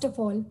 first of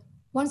all,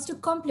 wants to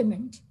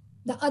compliment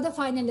the other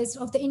finalists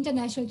of the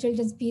International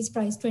Children's Peace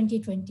Prize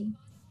 2020,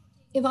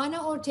 Ivana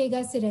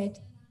Ortega Siret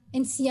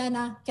and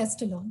Siana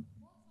Castellon.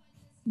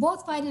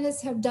 Both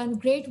finalists have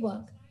done great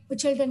work for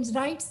children's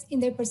rights in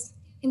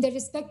their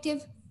respective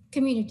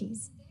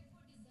communities,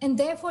 and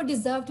therefore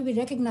deserve to be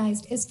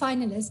recognized as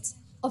finalists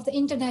of the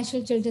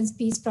International Children's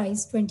Peace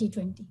Prize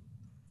 2020.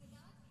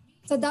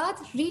 Sadat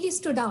really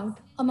stood out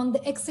among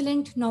the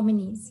excellent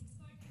nominees.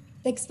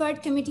 The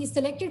expert committee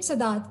selected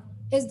Sadat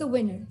as the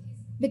winner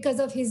because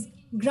of his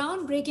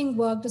groundbreaking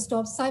work to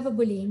stop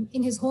cyberbullying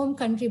in his home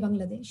country,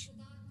 Bangladesh.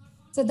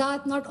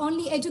 Sadat not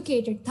only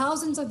educated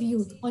thousands of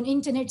youth on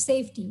internet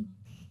safety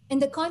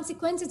and the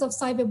consequences of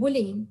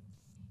cyberbullying,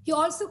 he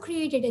also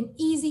created an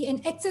easy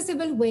and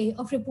accessible way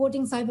of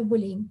reporting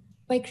cyberbullying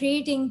by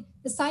creating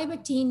the Cyber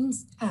Teens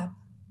app.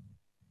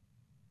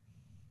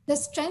 The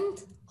strength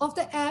of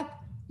the app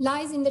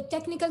lies in the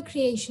technical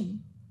creation,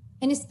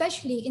 and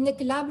especially in the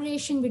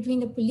collaboration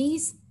between the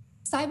police,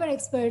 cyber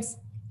experts,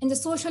 and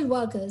the social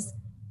workers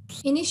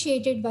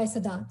initiated by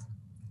Sadat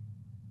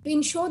to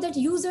ensure that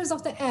users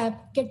of the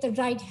app get the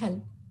right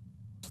help.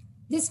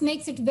 This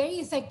makes it a very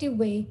effective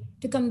way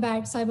to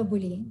combat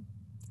cyberbullying.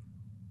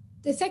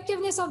 The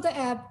effectiveness of the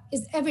app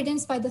is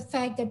evidenced by the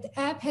fact that the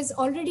app has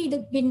already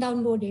been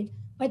downloaded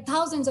by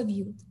thousands of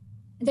youth,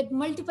 and that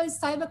multiple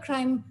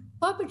cybercrime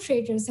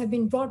perpetrators have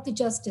been brought to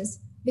justice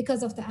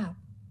because of the app.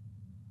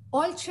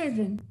 All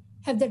children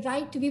have the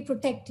right to be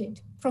protected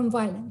from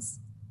violence,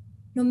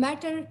 no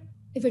matter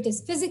if it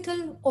is physical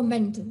or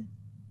mental,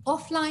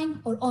 offline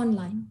or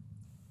online.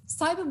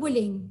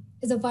 Cyberbullying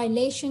is a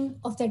violation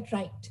of that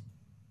right.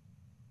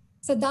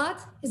 Sadat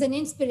is an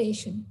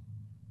inspiration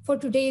for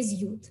today's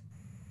youth.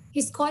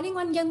 He's calling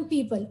on young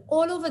people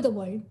all over the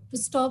world to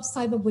stop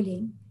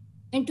cyberbullying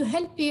and to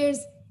help peers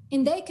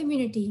in their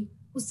community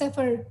who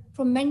suffer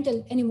from mental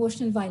and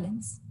emotional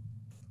violence.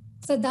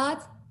 Sadat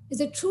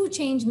is a true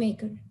change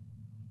maker.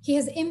 He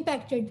has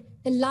impacted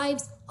the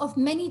lives of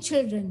many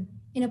children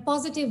in a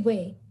positive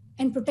way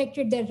and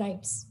protected their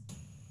rights.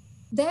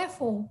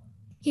 Therefore,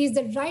 he is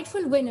the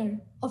rightful winner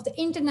of the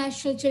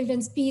International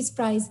Children's Peace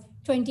Prize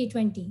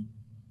 2020.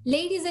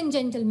 Ladies and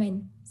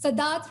gentlemen,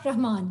 Sadat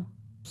Rahman.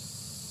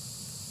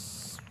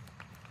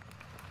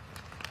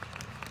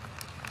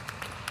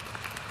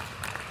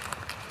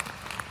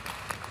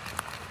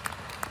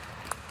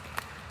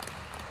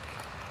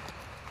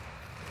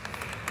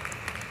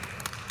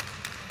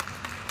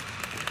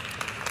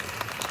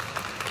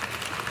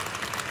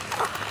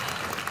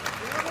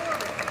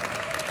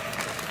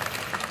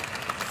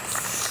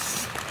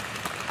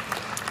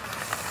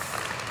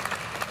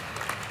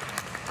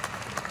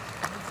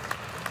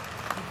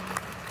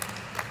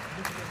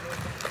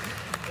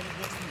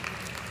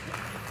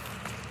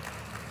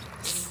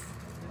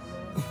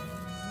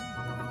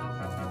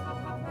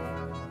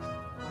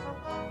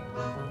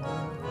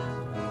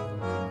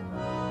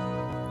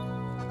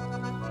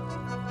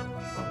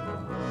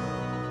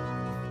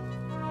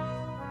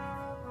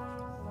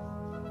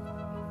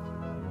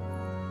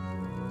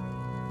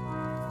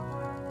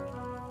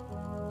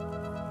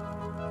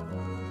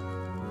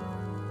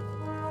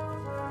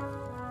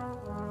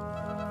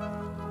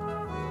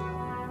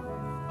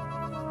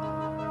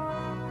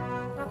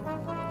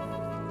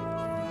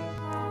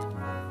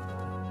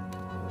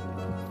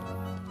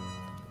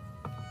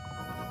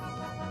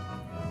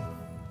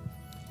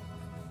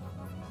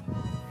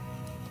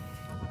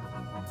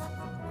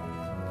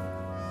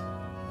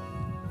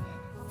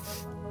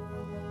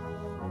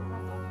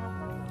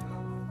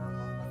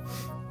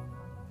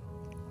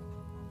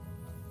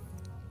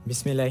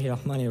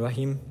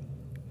 Bismillahirrahmanirrahim.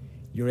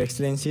 Your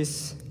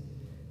Excellencies,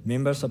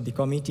 members of the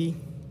committee,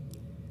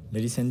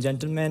 ladies and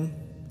gentlemen,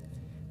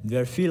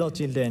 dear fellow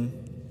children,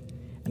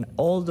 and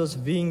all those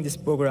viewing this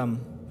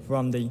program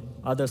from the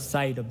other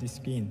side of the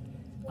screen,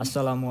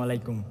 Assalamu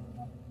alaikum.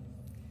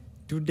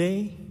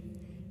 Today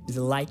is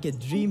like a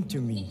dream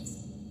to me.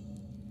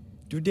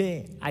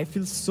 Today, I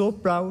feel so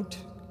proud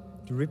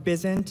to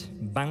represent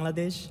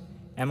Bangladesh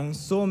among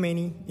so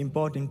many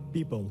important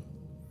people.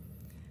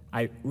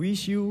 I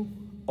wish you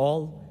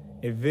all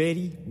a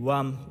very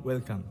warm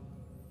welcome.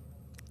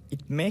 It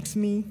makes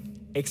me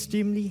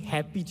extremely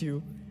happy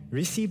to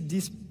receive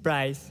this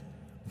prize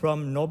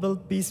from Nobel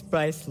Peace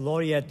Prize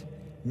laureate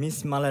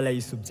Ms. Malala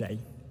Yousafzai.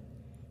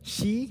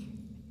 She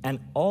and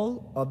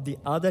all of the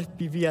other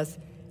previous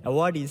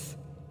awardees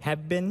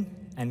have been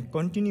and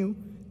continue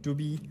to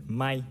be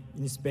my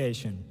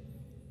inspiration.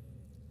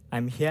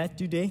 I'm here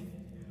today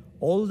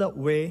all the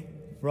way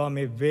from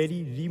a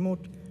very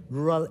remote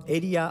rural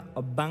area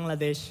of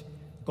Bangladesh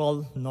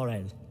called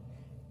Nobel,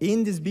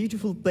 in this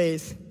beautiful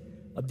place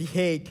of The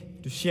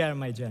Hague to share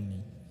my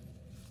journey.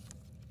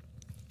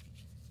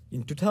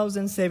 In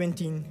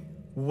 2017,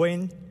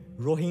 when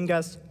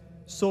Rohingyas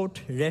sought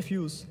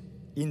refuge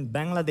in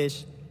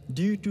Bangladesh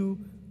due to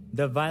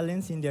the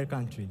violence in their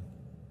country,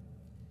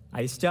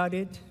 I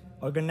started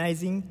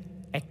organizing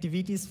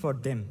activities for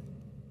them.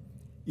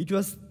 It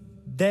was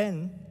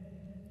then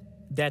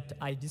that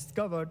I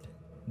discovered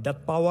the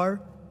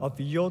power of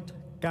youth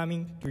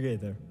coming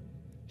together.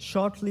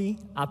 Shortly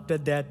after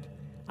that,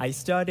 I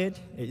started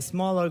a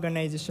small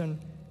organization,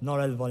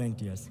 Nobel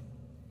Volunteers.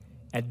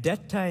 At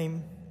that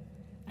time,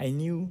 I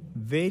knew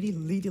very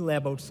little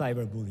about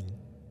cyberbullying.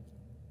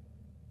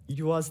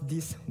 It was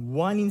this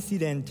one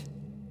incident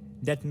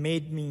that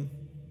made me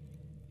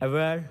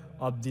aware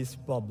of this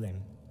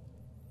problem.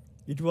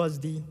 It was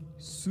the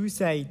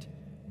suicide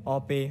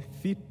of a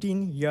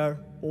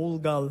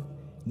 15-year-old girl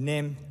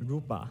named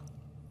Rupa.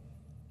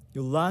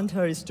 You learned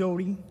her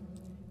story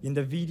in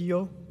the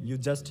video you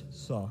just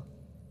saw.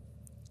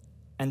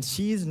 And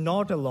she is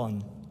not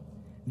alone.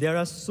 There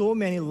are so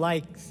many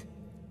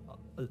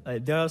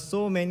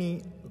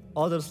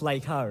others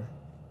like her.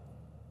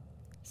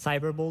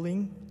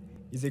 Cyberbullying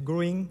is a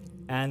growing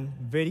and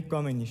very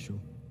common issue.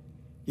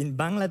 In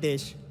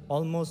Bangladesh,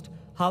 almost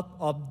half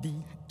of the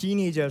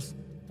teenagers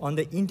on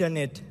the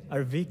internet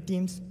are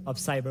victims of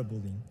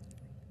cyberbullying.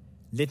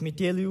 Let me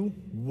tell you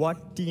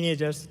what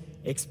teenagers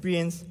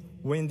experience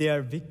when they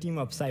are victims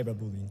of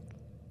cyberbullying.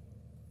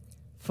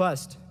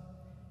 First,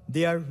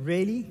 they are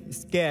really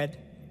scared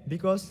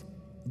because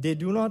they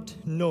do not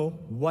know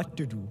what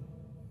to do.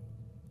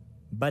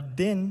 But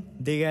then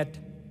they get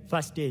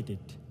frustrated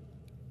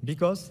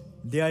because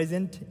there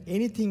isn't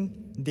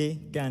anything they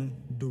can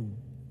do.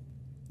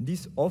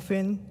 This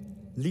often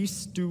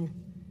leads to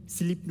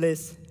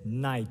sleepless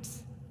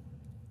nights,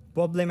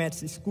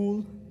 problems at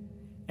school,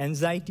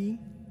 anxiety,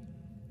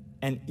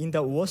 and in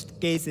the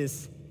worst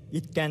cases,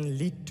 it can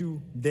lead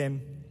to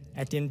them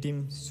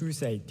attempting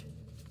suicide.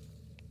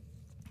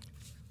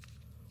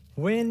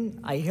 When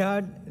I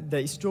heard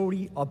the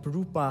story of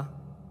Rupa,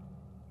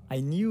 I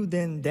knew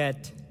then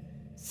that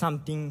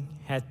something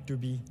had to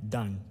be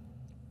done.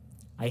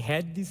 I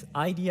had this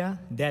idea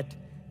that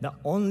the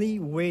only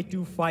way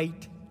to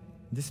fight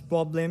this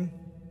problem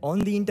on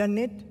the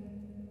internet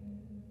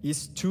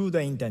is through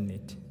the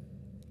internet.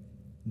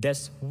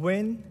 That's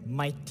when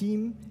my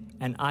team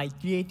and I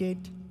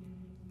created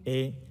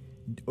a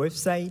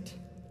website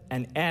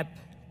and app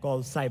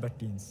called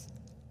CyberTeens.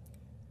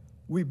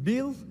 We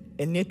built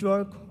a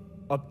network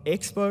of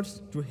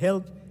experts to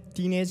help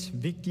teenage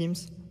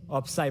victims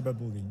of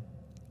cyberbullying.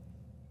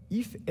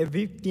 If a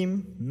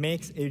victim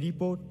makes a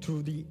report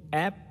through the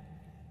app,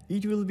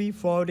 it will be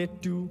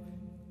forwarded to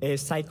a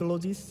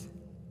psychologist,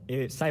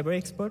 a cyber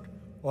expert,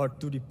 or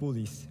to the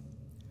police.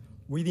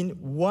 Within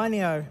 1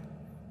 year,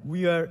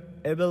 we were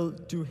able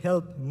to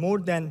help more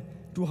than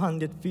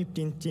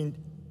 215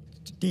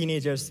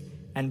 teenagers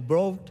and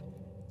brought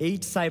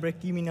 8 cyber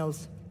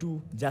criminals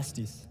to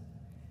justice.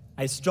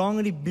 I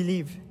strongly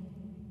believe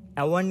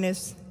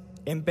awareness,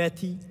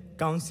 empathy,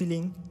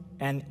 counseling,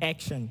 and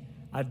action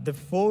are the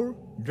 4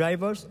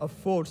 drivers of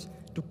force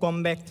to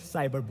combat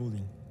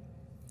cyberbullying.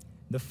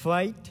 The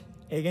fight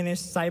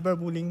against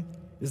cyberbullying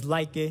is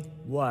like a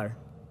war.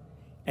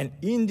 And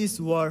in this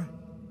war,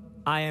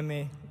 I am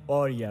a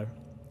warrior.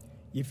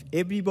 If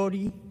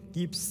everybody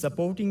keeps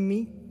supporting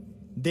me,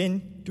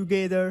 then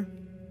together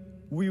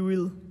we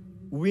will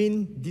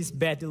win this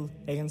battle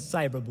against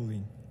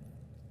cyberbullying.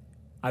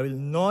 I will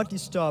not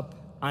stop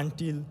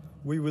until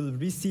we will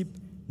receive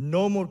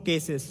no more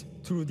cases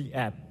through the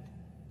app.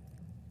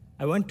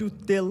 I want to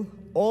tell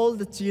all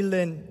the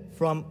children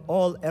from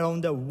all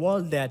around the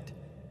world that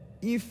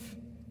if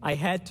I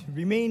had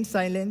remained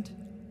silent,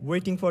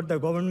 waiting for the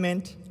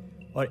government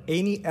or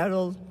any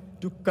adult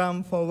to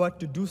come forward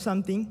to do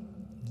something,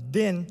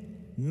 then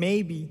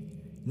maybe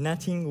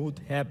nothing would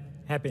have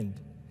happened.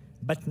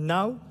 But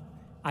now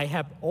I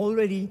have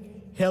already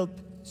helped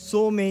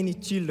so many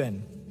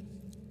children.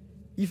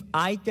 If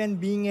I can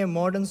bring a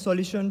modern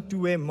solution to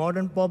a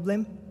modern problem,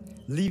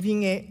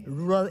 living a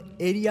rural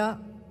area,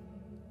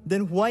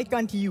 then why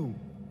can't you?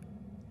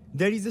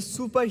 There is a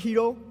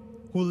superhero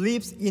who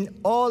lives in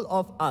all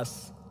of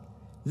us.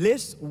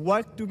 Let's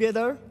work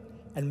together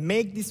and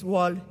make this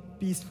world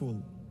peaceful.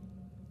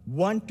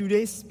 On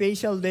today's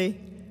special day,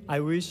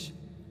 I wish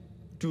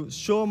to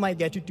show my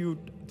gratitude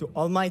to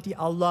Almighty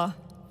Allah.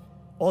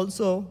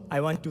 Also, I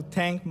want to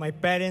thank my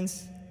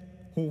parents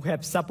who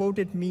have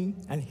supported me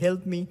and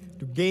helped me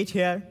to get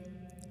here.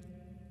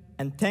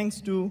 And thanks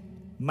to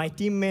my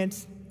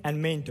teammates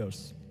and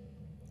mentors.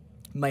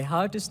 My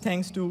heartiest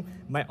thanks to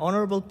my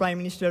Honorable Prime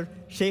Minister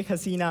Sheikh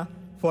Hasina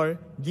for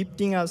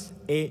gifting us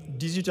a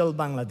digital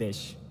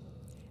Bangladesh.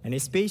 And a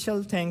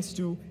special thanks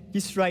to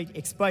His Right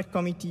Expert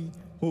Committee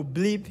who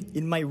believe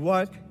in my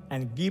work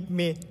and give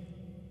me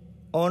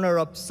honor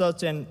of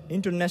such an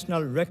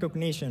international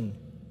recognition.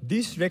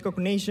 This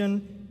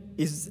recognition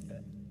is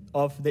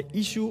of the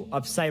issue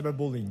of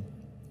cyberbullying.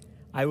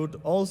 I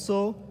would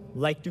also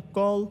like to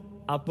call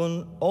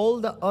upon all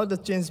the other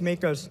change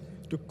makers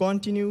to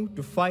continue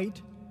to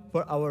fight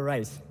for our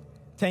rights.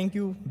 Thank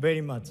you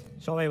very much.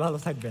 সবাই ভালো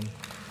থাকবেন।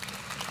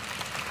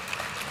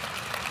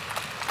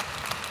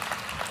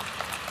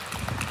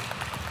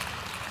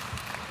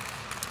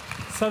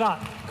 Sadat,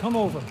 come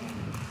over,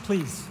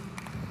 please.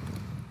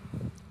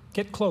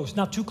 Get close,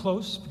 not too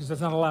close, because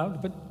that's not allowed,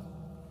 but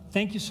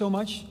thank you so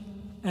much.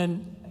 And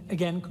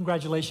again,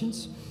 congratulations.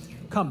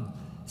 Come,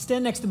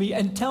 stand next to me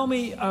and tell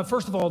me,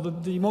 first of all,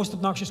 the most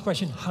obnoxious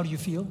question, how do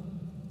you feel?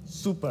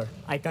 Super,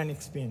 I can't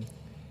explain.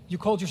 You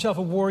called yourself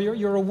a warrior,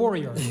 you're a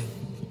warrior.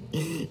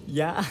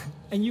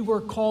 Yeah. And you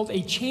were called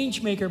a change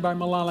maker by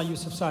Malala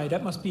Yousafzai.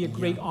 That must be a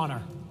great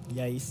honor.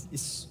 Yeah,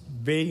 it's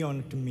very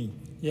honored to me.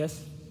 Yes,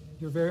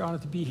 you're very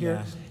honored to be here.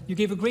 Yeah. You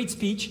gave a great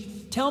speech.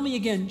 Tell me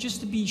again, just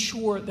to be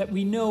sure that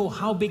we know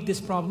how big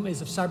this problem is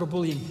of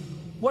cyberbullying,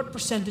 what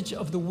percentage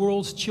of the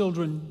world's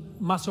children,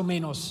 más o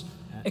menos,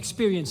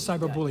 experience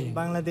cyberbullying? In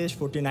Bangladesh,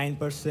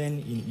 49%,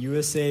 in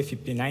USA,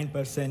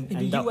 59%. In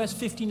the US,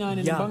 59%, and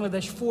in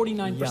Bangladesh,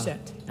 49%.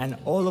 Yeah. And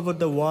all over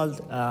the world,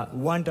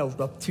 1 out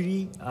of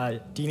 3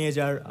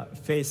 teenagers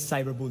face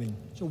cyberbullying.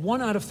 So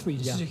 1 out of 3,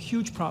 this is a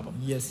huge problem.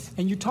 Yes.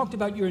 And you talked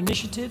about your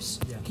initiatives.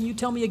 Can you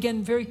tell me again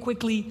very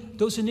quickly,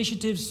 those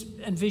initiatives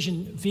envision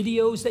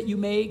videos that you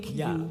make?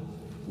 Yeah.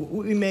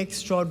 We make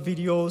short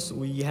videos,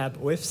 we have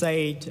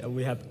website,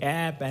 we have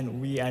app, and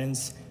we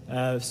arrange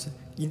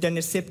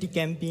internet safety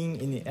campaign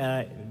in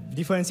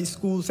different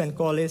schools and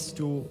colleges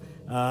to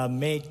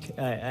make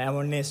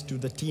awareness to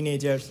the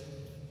teenagers.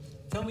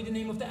 Tell me the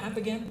name of the app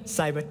again.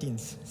 Cyber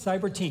Teens.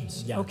 Cyber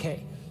Teens. Yeah. Okay.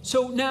 So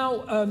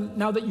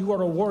now that you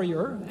are a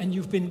warrior and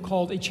you've been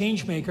called a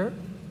change maker,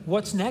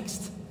 what's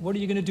next? What are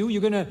you going to do?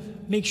 You're going to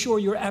make sure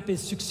your app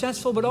is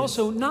successful, but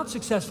also not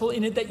successful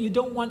in it that you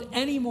don't want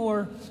any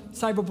more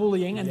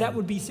cyberbullying, and that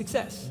would be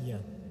success. Yeah.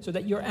 So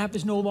that your app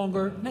is no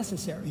longer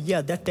necessary.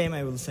 Yeah, that time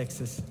I will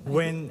success.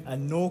 When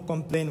no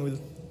complaint will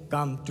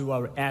come to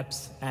our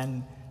apps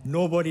and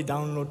nobody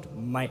download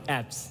my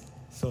apps.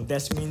 So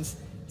that means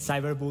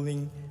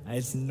cyberbullying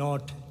is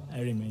not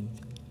remain.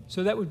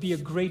 So that would be a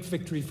great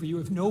victory for you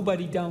if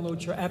nobody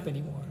downloads your app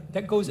anymore.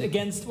 That goes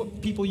against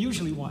what people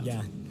usually want.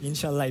 Yeah,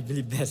 inshallah, I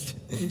believe that.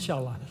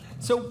 Inshallah.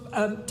 So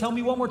tell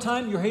me one more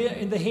time, you're here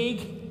in The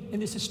Hague, in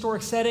this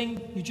historic setting.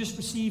 You just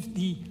received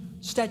the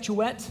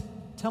statuette.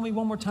 Tell me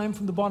one more time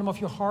from the bottom of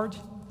your heart.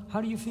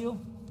 How do you feel?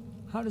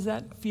 How does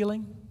that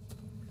feeling?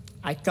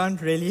 I can't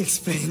really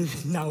explain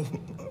now.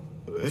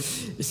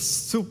 It's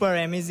super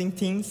amazing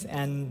things,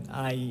 and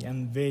I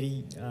am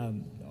very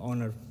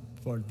honored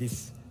for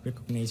this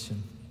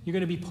recognition. You're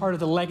going to be part of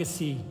the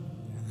legacy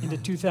in the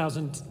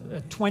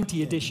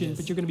 2020 edition,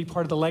 but you're going to be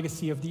part of the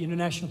legacy of the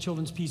International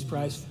Children's Peace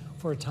Prize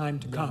for a time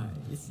to come.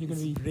 It's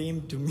a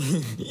dream to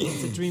me.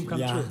 It's a dream come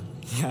true.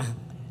 Yeah.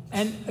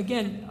 And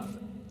again,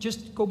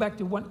 just go back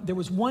to there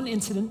was one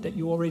incident that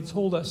you already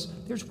told us.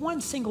 There's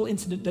one single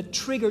incident that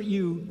triggered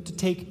you to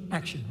take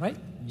action, right?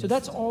 Yes. So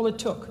that's all it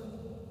took.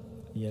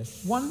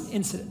 Yes. One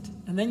incident.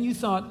 And then you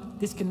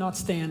thought, this cannot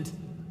stand.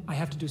 I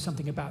have to do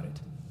something about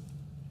it.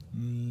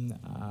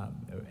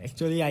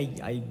 Actually,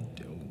 I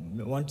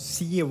want to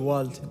see a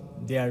world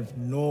where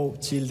no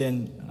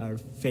children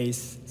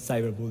face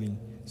cyberbullying.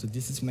 So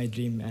this is my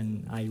dream,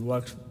 and I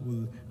will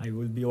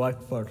be work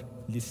for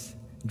this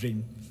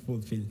dream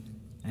fulfilled.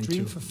 And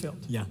dream true.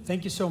 Fulfilled. Yeah.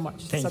 Thank you so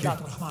much. Thank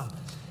Sadat you. Rahman.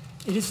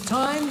 It is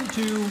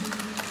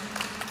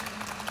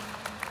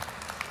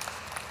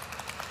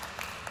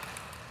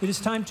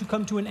time to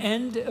come to an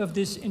end of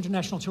this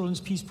International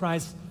Children's Peace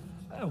Prize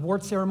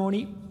award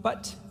ceremony,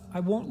 but I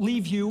won't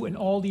leave you and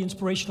all the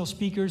inspirational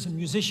speakers and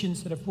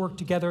musicians that have worked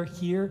together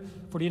here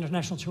for the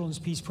International Children's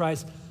Peace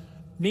Prize.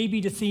 Maybe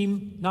the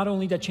theme, not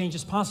only that change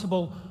is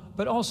possible,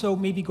 but also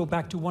maybe go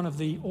back to one of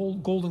the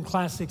old golden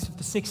classics of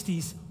the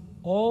 60s,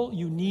 all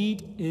you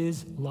need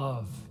is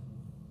love.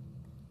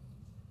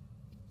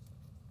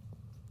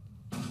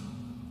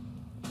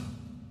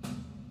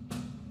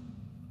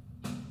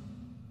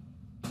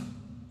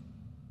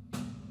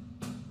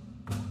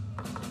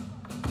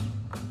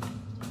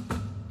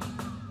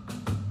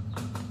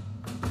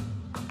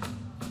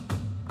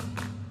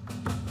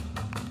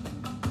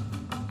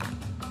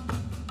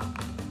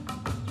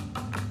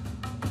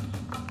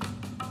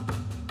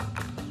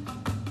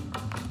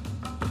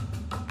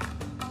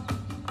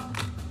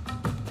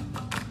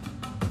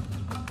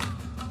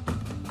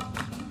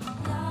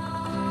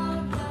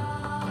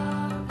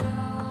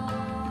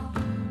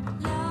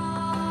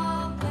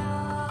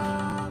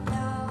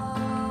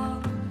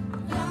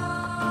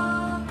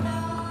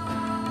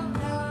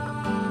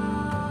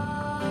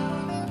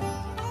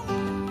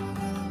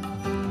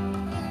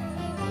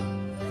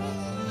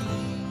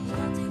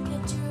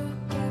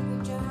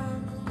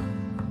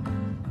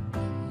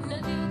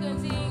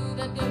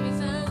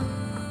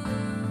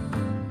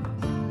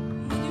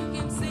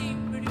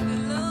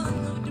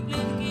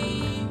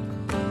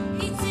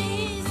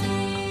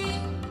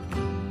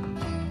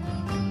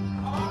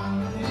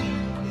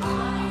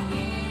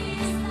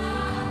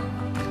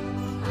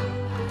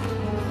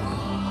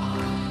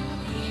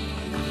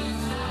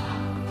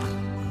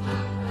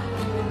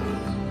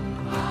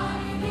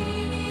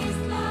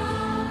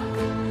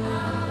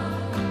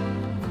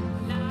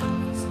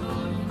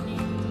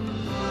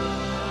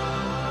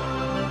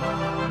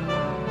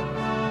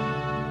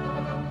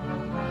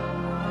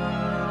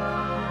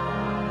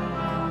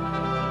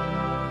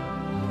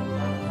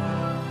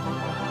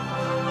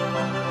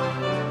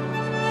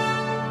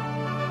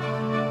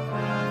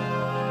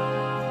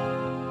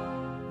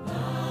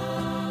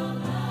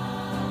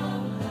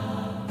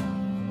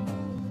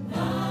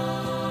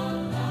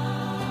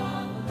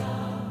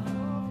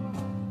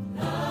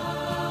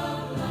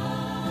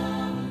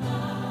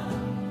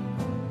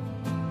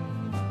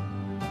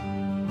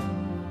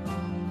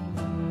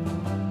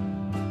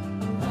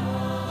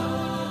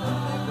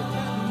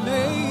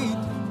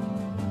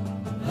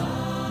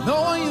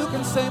 you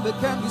can say that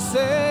can be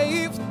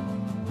saved.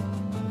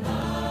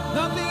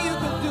 Nothing you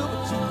can do,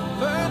 but you can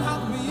learn how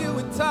to be you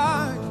in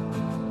time.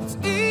 It's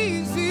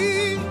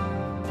easy.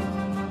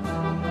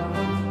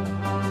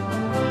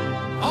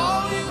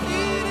 All you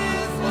need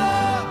is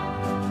love.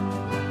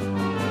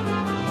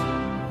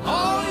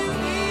 All you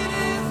need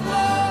is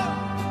love.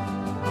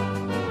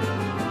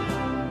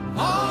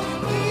 All you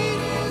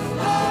need is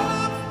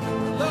love.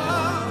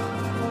 Love.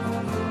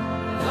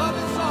 Love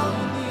is all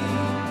you need.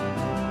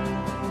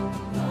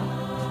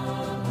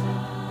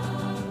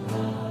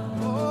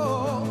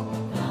 Oh.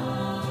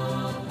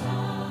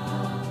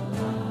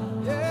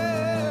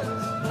 Yes.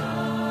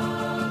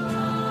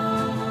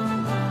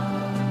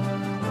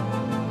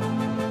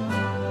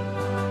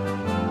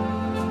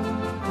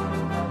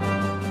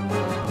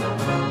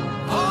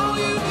 All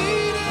you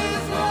need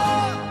is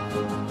love.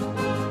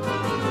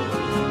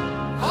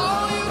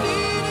 All you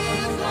need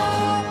is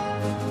love.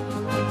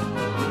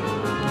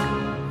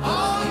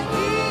 All you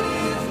need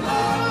is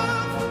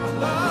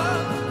love.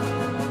 Love.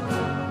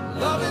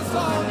 Love is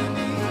all you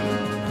need.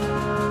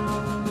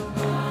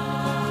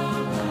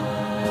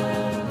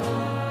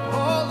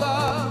 Oh,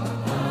 love.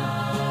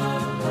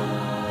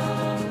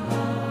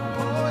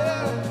 Oh,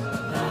 yeah.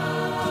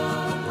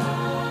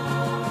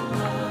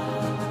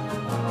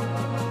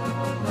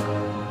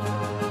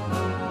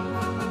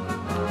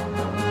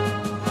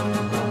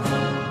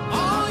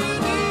 All you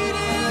need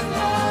is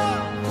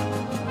love.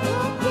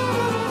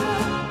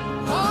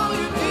 All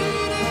you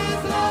need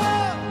is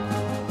love.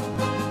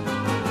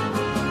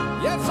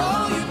 Yes,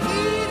 all you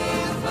need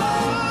is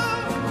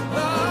love.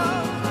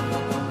 Love.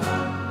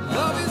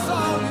 Love is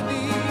all you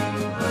need.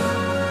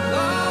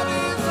 Love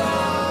is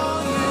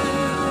all you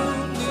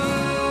need.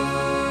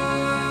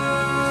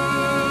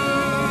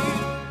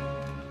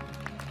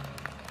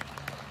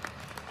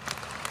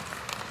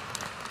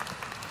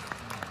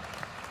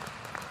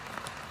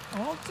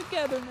 All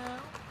together now.